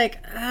I'm just like,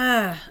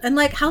 and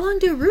like, how long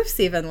do roofs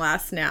even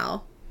last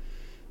now?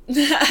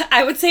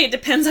 I would say it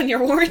depends on your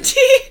warranty.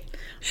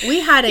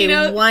 We had a You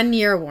know,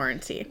 1-year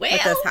warranty with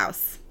this well,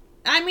 house.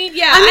 I mean,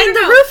 yeah. I mean, don't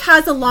the know. roof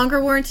has a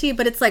longer warranty,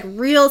 but it's like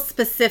real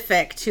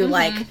specific to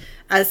like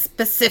a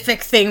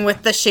specific thing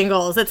with the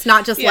shingles. It's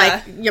not just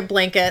Yeah. like your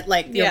blanket,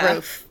 like your Yeah.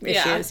 roof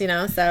Yeah. issues, you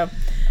know? So,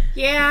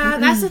 Yeah,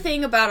 that's the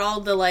thing about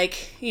all the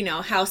like, you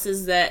know,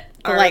 houses that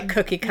are like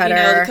cookie cutter.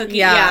 You know, the cookie,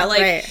 Yeah,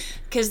 like right.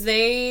 because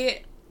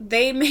they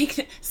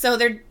make so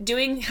they're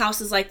doing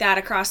houses like that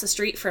across the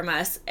street from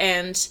us,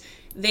 and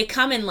they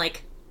come in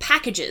like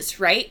packages,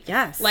 right?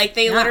 Yes. Like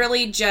they Yeah.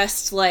 literally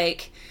just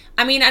like.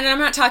 I mean, and I'm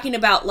not talking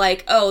about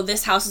like, oh,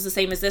 this house is the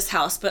same as this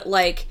house, but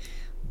like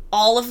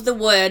all of the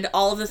wood,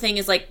 all of the thing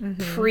is like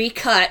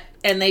pre-cut,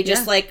 and they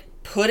just Yeah. like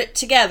put it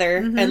together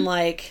and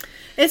like,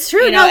 It's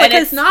true. you know, no, and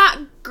because it's not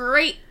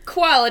great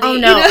quality. Oh you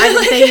no! know? I think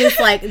Like- they use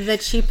like the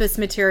cheapest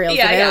materials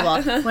Yeah, yeah.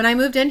 available. When I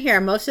moved in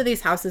here, most of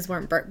these houses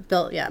weren't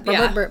built yet.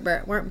 Yeah.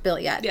 Weren't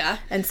built yet. Yeah.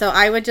 And so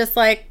I would just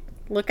like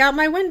look out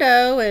my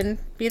window and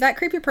be that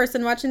creepy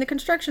person watching the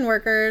construction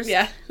workers.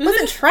 Yeah. I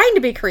wasn't trying to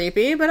be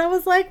creepy, but I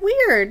was like,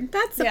 weird.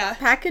 That's a Yeah.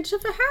 package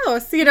of a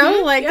house. You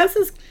know, like Yep. this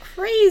is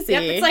crazy.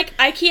 Yep, it's like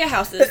IKEA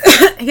houses.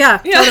 yeah,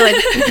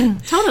 totally,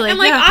 totally. And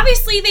like yeah.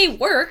 obviously they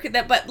work,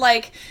 but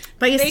like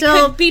But you they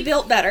still. could be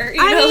built better.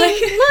 You I know, mean,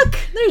 like look,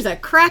 there's a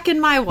crack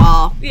in my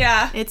wall.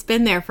 yeah. It's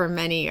been there for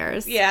many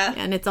years. Yeah.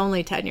 And it's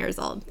only 10 years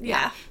old.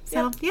 Yeah.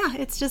 So, yeah,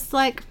 it's just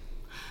like,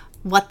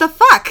 what the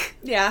fuck?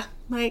 Yeah.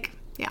 Like,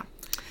 yeah.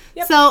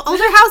 Yep. So,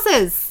 older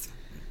houses,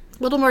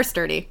 a little more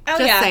sturdy. Oh,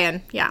 just yeah.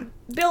 saying. Yeah.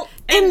 Built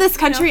In and, this you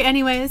country, know-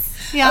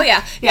 anyways. Yeah. Oh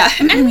yeah, yeah.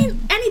 And I mean,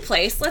 any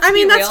place. Let's I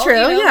mean, be that's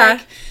real, true, you know, yeah.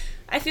 Like,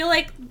 I feel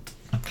like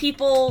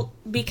people,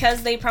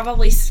 because they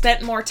probably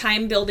spent more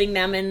time building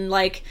them and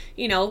like,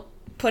 you know,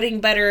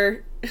 putting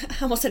better, I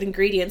almost said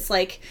ingredients,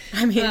 like,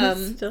 I mean,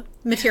 it's still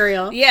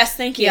material. yes,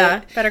 thank you.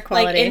 Yeah, better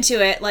quality. Like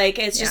into it, like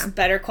it's just Yeah.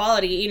 better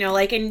quality, you know.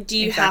 Like, and do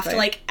you have to Exactly.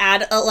 like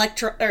add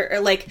or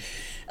like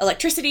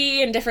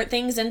electricity and different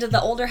things into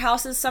the older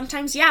houses?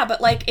 Sometimes, yeah. But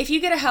like, if you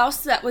get a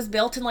house that was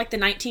built in like the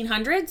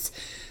 1900s,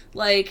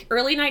 like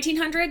early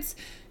 1900s,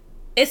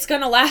 it's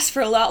gonna last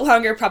for a lot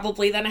longer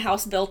probably than a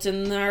house built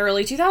in the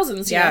early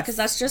 2000s. Yeah, Yes. because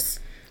that's just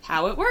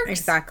how it works.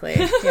 Exactly.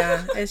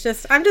 Yeah. It's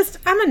just, I'm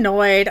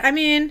annoyed. I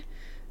mean,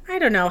 I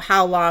don't know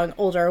how long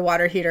older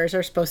water heaters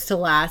are supposed to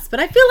last, but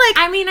I feel like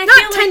I mean, I not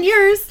feel 10 like-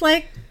 years.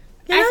 Like,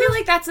 you I know? feel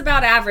like that's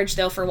about average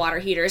though for water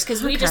heaters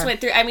because we just Okay.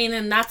 went through. I mean,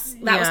 and that was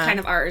Yeah. kind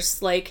of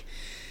ours. Like,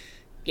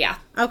 yeah.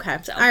 Okay.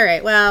 So. All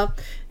right. Well,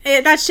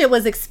 that shit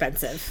was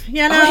expensive,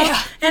 you know?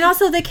 yeah. And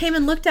also, they came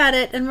and looked at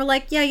it and were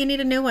like, yeah, you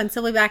need a new one.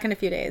 So we'll be back in a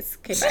few days.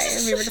 Okay, bye.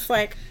 And we were just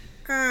like,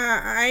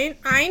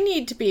 I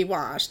need to be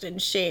washed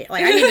and shaved.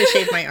 Like, I need to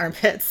shave my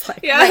armpits, like,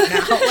 Yeah. right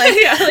now. Like,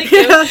 Yeah, like you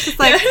you. know, it's just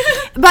like,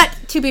 but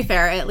to be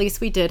fair, at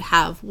least we did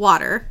have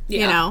water, you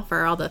Yeah. know,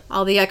 for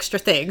all the extra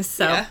things.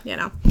 So, Yeah. you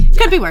know,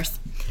 could be worse.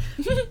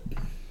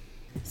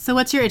 So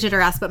what's your Idget or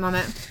Aspet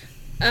moment?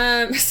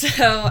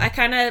 So I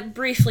kind of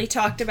briefly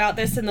talked about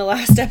this in the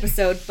last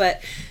episode,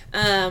 but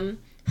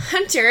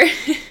Hunter,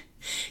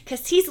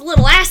 because he's a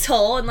little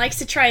asshole and likes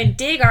to try and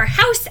dig our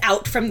house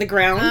out from the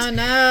ground. Oh,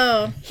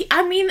 no.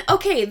 I mean,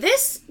 okay,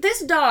 this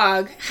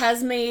dog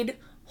has made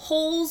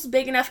holes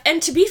big enough,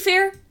 and to be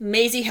fair,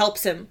 Maisie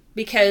helps him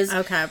because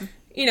Okay.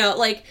 you know,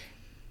 like,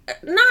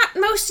 not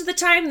most of the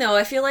time, though.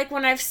 I feel like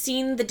when I've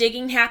seen the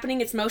digging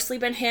happening, it's mostly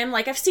been him.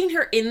 Like, I've seen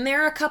her in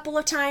there a couple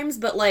of times,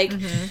 but, like,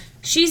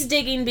 she's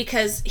digging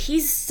because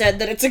he's said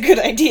that it's a good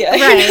idea.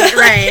 you Right, know?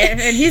 right. And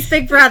he's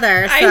big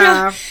brother, so. I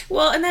know.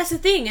 Well, and that's the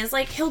thing, is,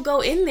 like, he'll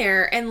go in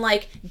there and,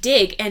 like,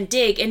 dig and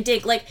dig and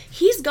dig. Like,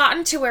 he's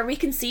gotten to where we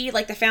can see,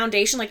 like, the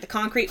foundation, like, the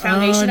concrete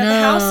foundation of the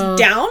no. house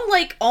down,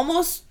 like,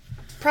 almost,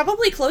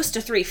 probably close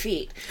to 3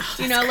 feet.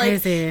 You know,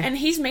 crazy. like, and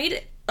he's made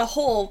it a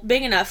hole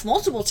big enough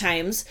multiple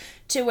times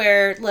to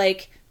where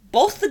like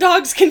both the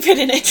dogs can fit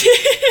in it.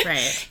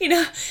 Right. You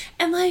know,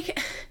 and like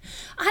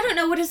I don't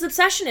know what his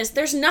obsession is.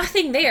 There's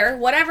nothing there.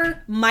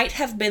 Whatever might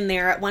have been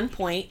there at one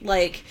point,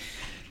 like,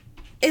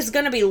 is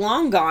going to be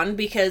long gone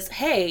because,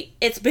 hey,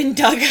 it's been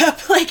dug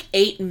up like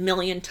 8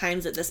 million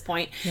times at this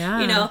point. Yeah.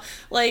 You know,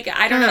 like,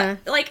 I don't know.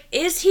 Like,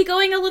 is he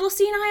going a little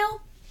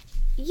senile?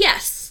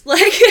 Yes.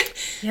 Like,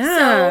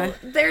 Yeah. so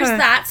there's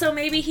that. So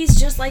maybe he's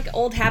just like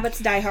old habits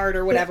die hard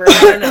or whatever.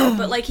 I don't know.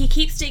 But like, he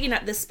keeps digging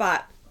up this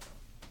spot.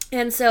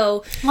 And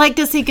so, Like,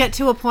 does he get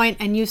to a point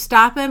and you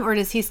stop him, or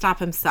does he stop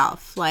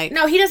himself? Like,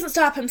 no, he doesn't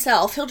stop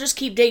himself. He'll just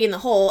keep digging the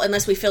hole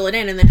unless we fill it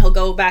in, and then he'll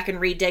go back and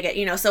re-dig it,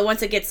 you know. So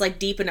once it gets, like,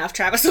 deep enough,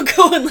 Travis will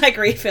go and, like,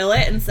 refill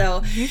it. And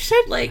so, you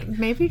should, like,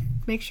 maybe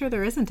make sure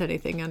there isn't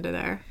anything under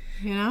there,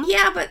 you know?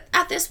 yeah, but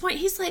at this point,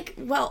 he's like,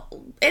 well,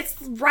 it's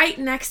right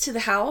next to the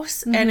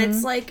house, and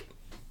it's, like,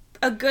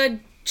 a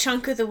good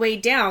chunk of the way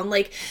down.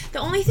 Like, the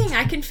only thing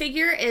I can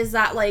figure is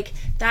that, like,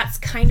 that's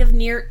kind of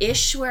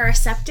near-ish where a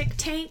septic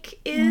tank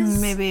is.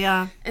 Maybe,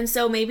 yeah. And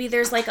so maybe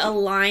there's, like, a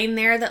line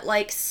there that,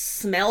 like,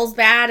 smells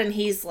bad, and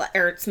he's,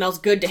 or it smells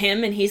good to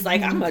him, and he's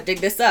like, I'm gonna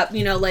dig this up,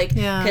 you know, like,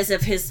 because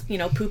of his, you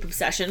know, poop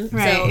obsession.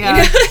 Right, so,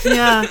 yeah. you know,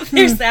 Yeah.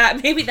 there's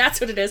that. Maybe that's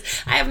what it is.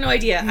 I have no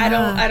idea. I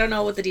don't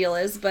know what the deal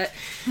is, but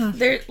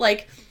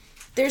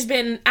there's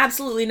been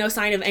absolutely no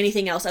sign of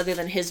anything else other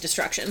than his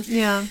destruction.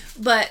 Yeah.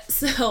 But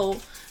so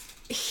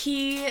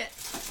he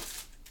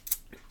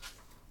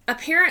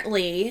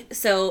apparently,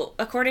 so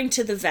according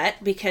to the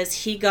vet, because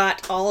he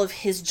got all of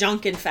his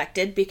junk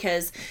infected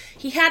because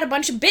he had a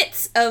bunch of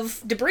bits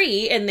of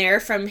debris in there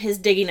from his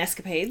digging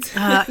escapades.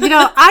 You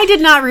know, I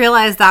did not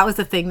realize that was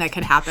a thing that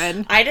could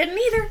happen. I didn't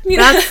either, you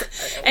know,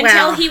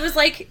 until wow. he was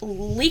like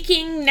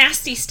leaking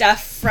nasty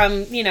stuff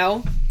from, you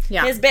know,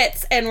 his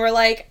bits, and we're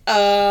like,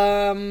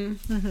 that's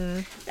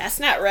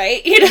not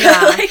right, you know.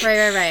 Yeah, like,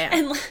 right.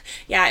 And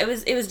yeah, it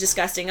was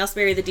disgusting. I'll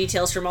spare you the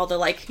details from all the,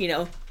 like, you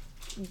know,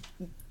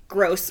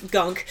 gross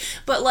gunk,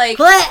 but like,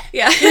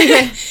 yeah.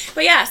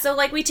 But yeah, so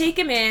like we take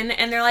him in,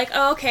 and they're like,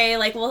 oh, okay,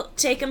 like we'll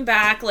take him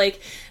back,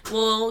 like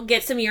we'll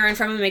get some urine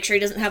from him, make sure he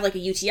doesn't have like a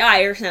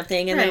UTI or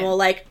something, and then we'll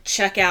like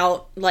check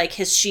out like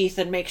his sheath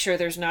and make sure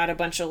there's not a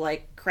bunch of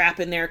like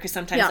crap in there, because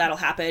sometimes that'll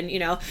happen, you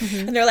know.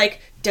 And they're like,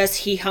 does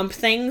he hump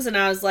things? And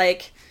I was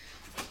like,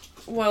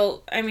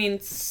 well, I mean,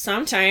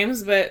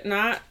 sometimes, but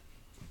not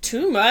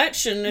too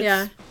much, and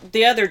it's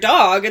the other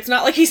dog. It's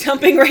not like he's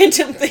humping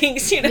random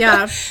things, you know.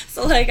 Yeah.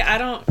 So like, I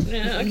don't,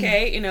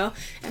 okay, you know,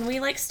 and we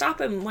like stop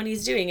him when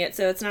he's doing it,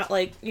 so it's not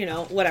like, you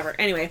know, whatever.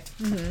 Anyway,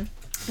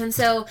 and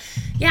so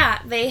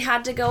yeah, they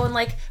had to go and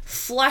like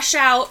flush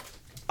out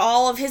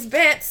all of his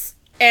bits.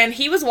 And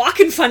he was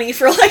walking funny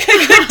for like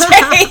a good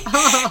day.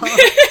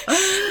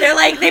 They're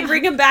like, they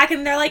bring him back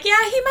and they're like, yeah,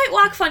 he might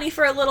walk funny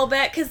for a little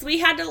bit, because we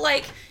had to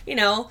like, you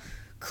know,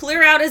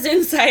 clear out his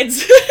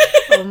insides.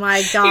 Oh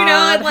my god. You know,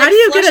 and, like, how do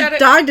you flush get out a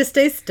dog to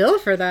stay still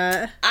for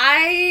that?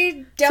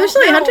 I don't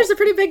Especially know. Hunter's a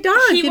pretty big dog.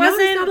 He You know, he's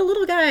wasn't- not a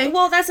little guy.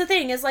 Well, that's the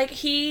thing, is like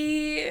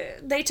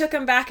they took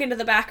him back into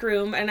the back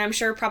room, and I'm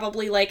sure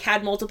probably like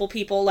had multiple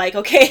people like,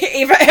 okay,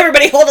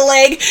 everybody hold a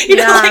leg. You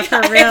know, like, for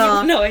I real.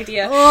 have no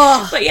idea.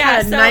 Oh, But yeah,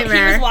 what a so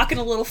nightmare. he was walking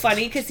a little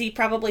funny because he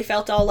probably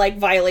felt all like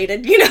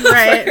violated, you know,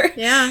 Right.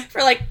 for,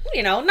 for like,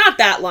 you know, not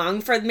that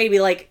long, for maybe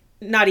like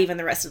not even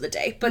the rest of the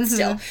day, but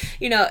still,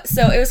 you know,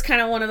 so it was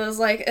kind of one of those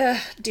like,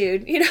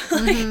 dude, you know,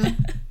 like,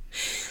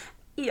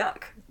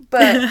 yuck.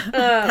 But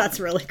That's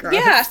really gross.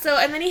 yeah, so,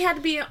 and then he had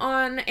to be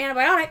on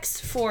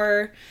antibiotics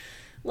for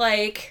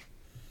like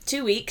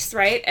 2 weeks,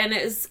 right? And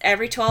it was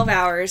every 12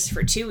 hours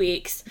for 2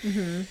 weeks.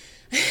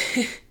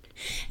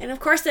 And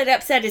of course it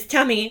upset his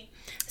tummy.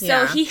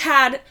 So he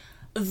had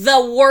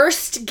the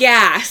worst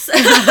gas.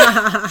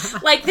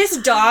 Like, this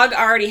dog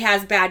already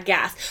has bad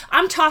gas.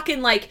 I'm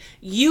talking like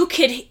you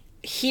could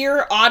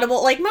hear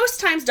audible, like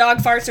most times dog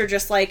farts are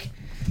just like,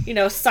 you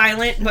know,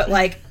 silent but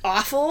like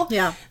awful.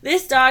 Yeah.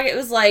 This dog, it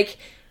was like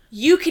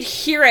you could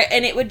hear it,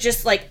 and it would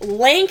just like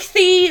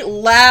lengthy,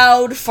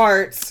 loud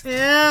farts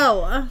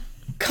Ew.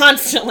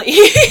 constantly.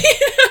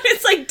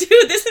 It's like, dude,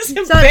 this is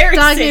embarrassing.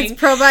 Dog needs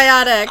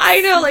probiotics.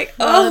 I know, like,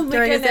 oh my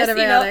during his goodness, you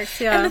know.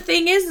 antibiotics, yeah. And the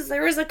thing is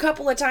there was a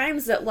couple of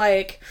times that,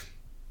 like,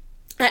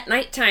 at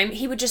nighttime,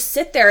 he would just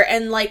sit there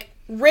and, like,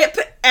 rip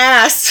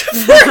ass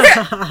for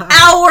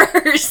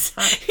hours,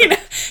 you know,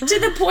 to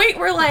the point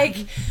where,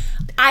 like,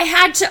 I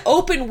had to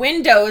open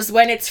windows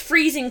when it's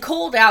freezing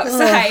cold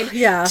outside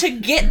to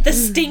get the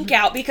stink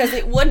out, because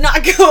it would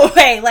not go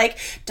away. Like,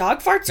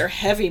 dog farts are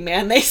heavy,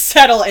 man. They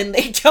settle and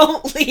they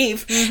don't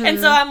leave. And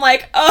so I'm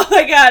like, oh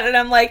my god. And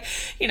I'm like,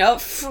 you know,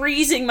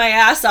 freezing my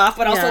ass off,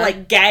 but also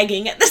like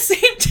gagging at the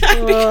same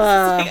time,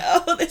 because it's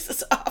like, oh, this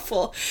is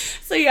awful.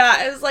 So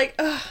yeah, it was like,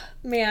 oh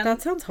man.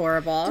 That sounds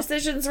horrible.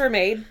 Decisions were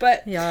made,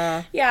 but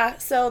yeah,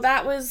 so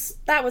that was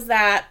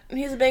that.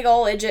 He's a big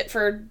old idiot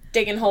for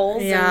digging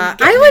holes. Yeah, and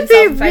getting I would be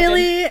himself infected.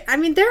 really, I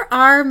mean, there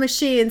are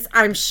machines,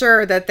 I'm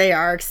sure that they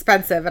are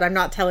expensive, and I'm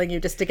not telling you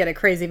just to get a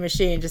crazy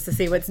machine just to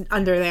see what's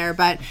under there,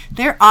 but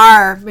there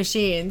are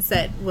machines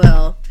that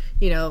will,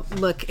 you know,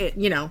 look at,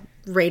 you know,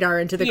 radar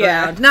into the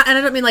Yeah. ground. Not, and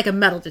I don't mean like a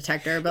metal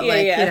detector, but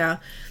like, yeah. you know.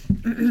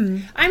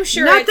 I'm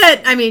sure Not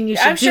that, I mean, you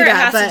should I'm sure do it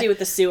that, has but to do with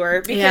the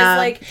sewer because yeah,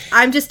 like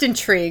I'm just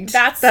intrigued.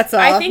 That's all.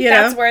 I think you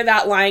that's know? where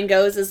that line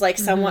goes is like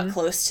somewhat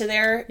close to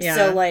there. Yeah.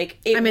 So like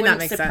it I mean, that wouldn't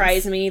makes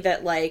surprise sense. me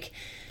that like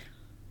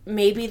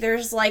maybe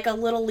there's like a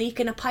little leak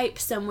in a pipe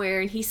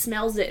somewhere and he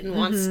smells it and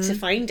wants to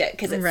find it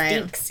because it Right.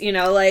 stinks, you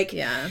know, like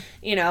Yeah.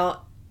 you know,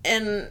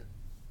 and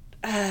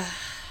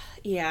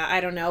yeah, I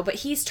don't know, but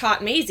he's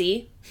taught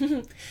Maisie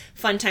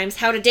fun times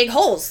how to dig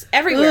holes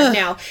everywhere Ugh.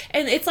 now,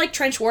 and it's like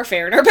trench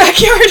warfare in our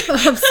backyard.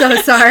 I'm so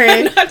sorry.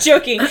 I'm not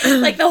joking.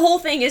 Like the whole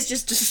thing is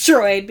just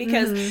destroyed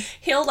because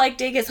he'll like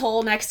dig his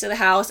hole next to the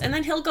house and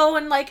then he'll go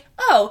and like,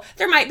 oh,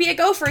 there might be a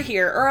gopher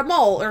here or a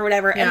mole or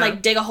whatever, and Yeah.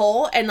 like dig a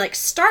hole and like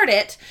start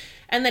it,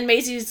 and then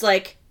Maisie's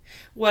like,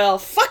 well,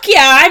 fuck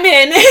yeah, I'm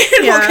in.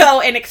 And Yeah. we'll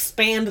go and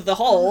expand the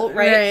hole,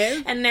 right?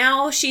 Right. And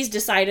now she's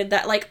decided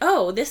that like,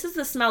 oh, this is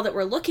the smell that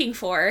we're looking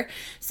for.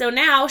 So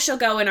now she'll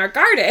go in our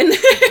garden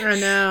Oh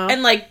no.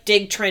 and like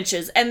dig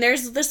trenches. And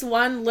there's this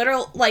one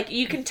literal, like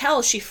you can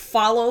tell she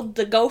followed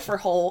the gopher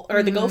hole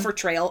or the gopher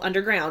trail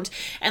underground.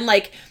 And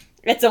like,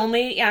 it's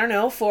only, I don't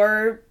know,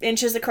 4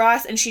 inches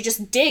across, and she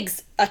just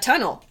digs a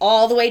tunnel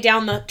all the way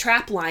down the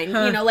trap line,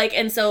 you know, like,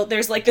 and so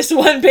there's like this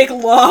one big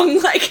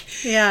long, like,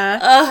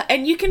 yeah.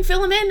 and you can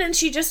fill them in, and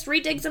she just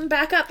redigs them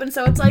back up, and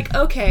so it's like,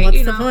 okay, What's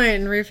you the know, point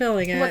in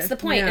refilling it? what's the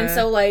point? Yeah. And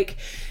so, like,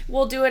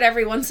 we'll do it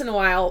every once in a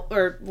while,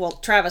 or, well,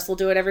 Travis will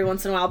do it every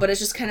once in a while, but it's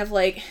just kind of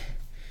like,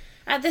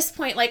 at this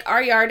point, like,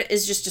 our yard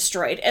is just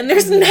destroyed, and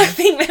there's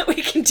nothing that we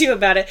can do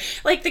about it.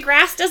 Like, the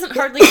grass doesn't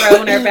hardly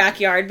grow in our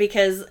backyard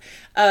because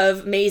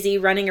of Maisie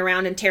running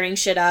around and tearing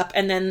shit up,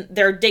 and then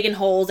they're digging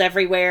holes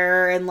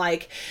everywhere, and,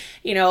 like,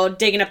 you know,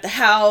 digging up the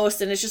house,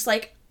 and it's just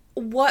like,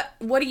 what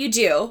do you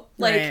do?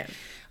 Like, Right.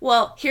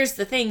 well, here's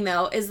the thing,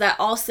 though, is that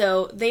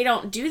also they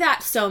don't do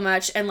that so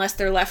much unless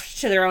they're left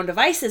to their own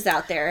devices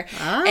out there.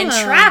 And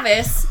Ah.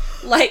 Travis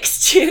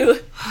likes to,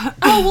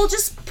 oh, we'll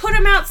just put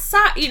them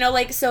outside. You know,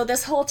 like, so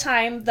this whole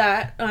time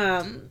that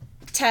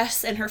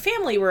Tess and her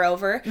family were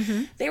over,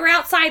 they were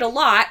outside a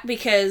lot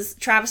because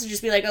Travis would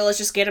just be like, oh, let's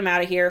just get them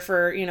out of here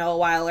for, you know, a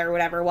while or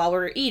whatever while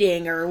we're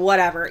eating or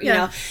whatever, you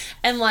know.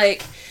 And,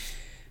 like,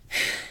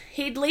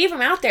 he'd leave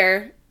them out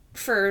there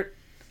for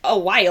a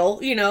while,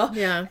 you know.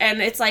 Yeah.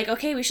 And it's like,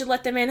 okay, we should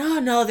let them in. Oh,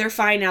 no, they're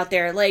fine out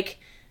there. Like,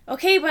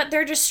 okay, but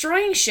they're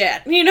destroying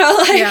shit, you know,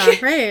 like, Yeah,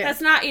 right.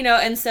 that's not, you know,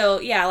 and so,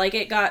 yeah, like,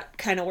 it got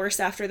kind of worse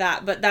after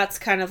that, but that's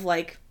kind of,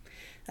 like,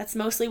 that's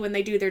mostly when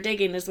they do their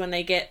digging is when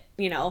they get,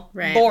 you know,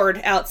 Right.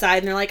 bored outside,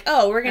 and they're like,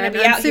 oh, we're going to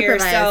be out here,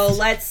 so Unsupervised.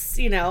 let's,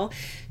 you know,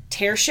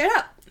 tear shit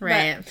up.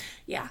 Right. But,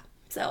 yeah,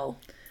 so,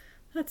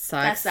 That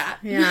sucks. That's that.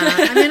 Yeah.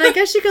 I mean, I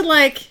guess you could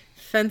like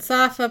fence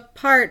off a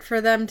part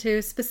for them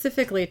to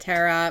specifically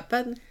tear up,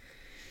 but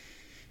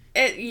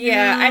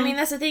I mean,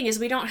 that's the thing is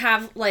we don't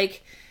have,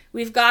 like,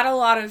 we've got a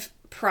lot of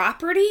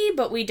property,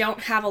 but we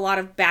don't have a lot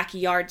of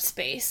backyard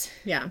space.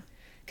 yeah.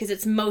 Because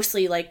it's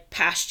mostly like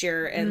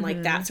pasture and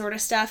like that sort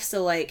of stuff.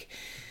 So like,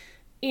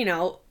 you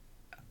know,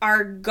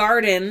 our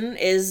garden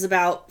is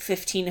about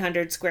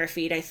 1,500 square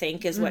feet, I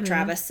think, is what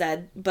Travis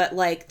said. But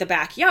like the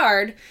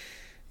backyard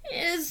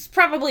is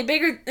probably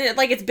bigger.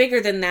 Like it's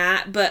bigger than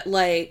that, but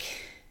like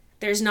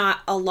there's not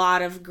a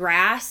lot of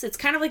grass. It's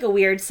kind of like a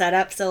weird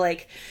setup. So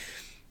like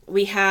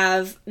we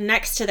have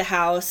next to the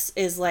house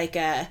is like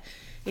a,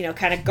 you know,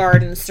 kind of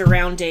garden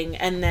surrounding,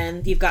 and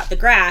then you've got the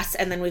grass,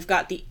 and then we've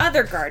got the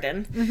other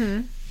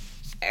garden,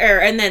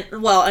 and then,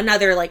 well,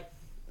 another like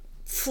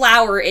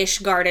flower-ish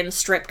garden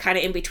strip kind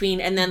of in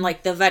between, and then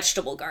like the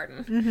vegetable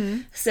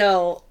garden.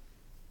 So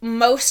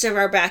most of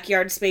our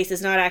backyard space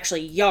is not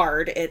actually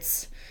yard;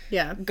 it's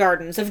Yeah.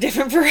 gardens of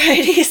different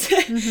varieties.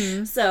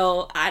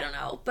 So I don't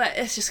know, but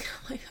it's just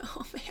kind of like,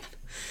 oh man,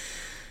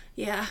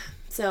 yeah.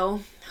 So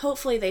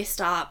hopefully they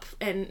stop,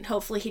 and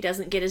hopefully he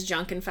doesn't get his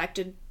junk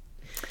infected.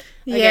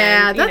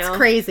 Yeah, you that's know.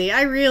 crazy.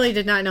 I really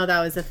did not know that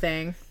was a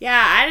thing.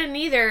 Yeah, I didn't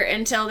either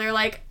until they're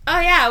like,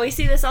 oh yeah, we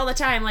see this all the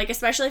time. Like,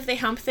 especially if they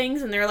hump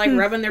things and they're like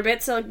rubbing their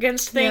bits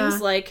against things,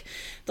 Yeah. like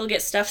they'll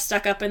get stuff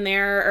stuck up in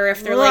there. Or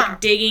if they're Ugh. like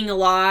digging a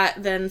lot,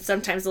 then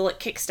sometimes they'll like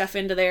kick stuff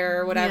into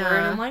there or whatever.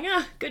 And Yeah. I'm like,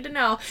 good to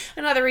know.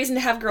 Another reason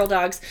to have girl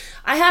dogs.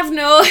 I have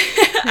no,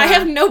 I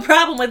have no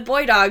problem with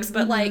boy dogs,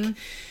 but like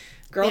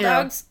girl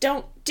Yeah. dogs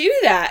don't do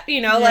that.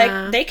 You know,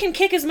 Yeah. like they can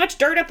kick as much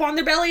dirt up on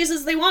their bellies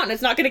as they want. And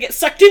it's not going to get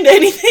sucked into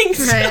anything.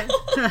 So Right.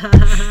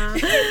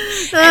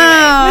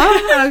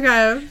 Oh,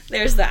 okay.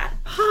 there's that.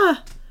 Huh.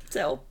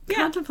 So yeah.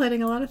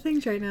 Contemplating a lot of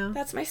things right now.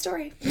 That's my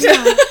story.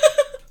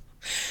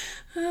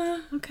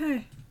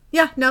 Okay.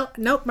 Yeah,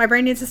 nope, my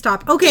brain needs to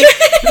stop. Okay.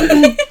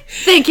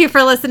 Thank you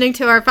for listening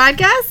to our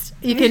podcast.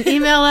 You can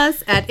email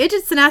us at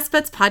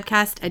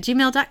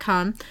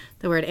idgetsandaspettspodcast@gmail.com.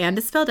 The word "and"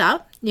 is spelled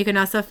out. You can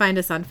also find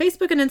us on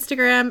Facebook and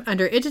Instagram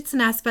under Idgets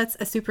and Aspets,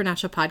 a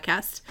supernatural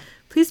podcast.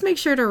 Please make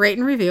sure to rate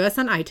and review us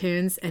on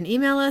iTunes and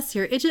email us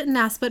your Idget and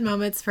Aspet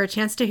moments for a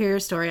chance to hear your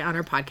story on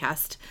our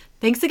podcast.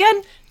 Thanks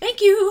again.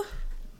 Thank you.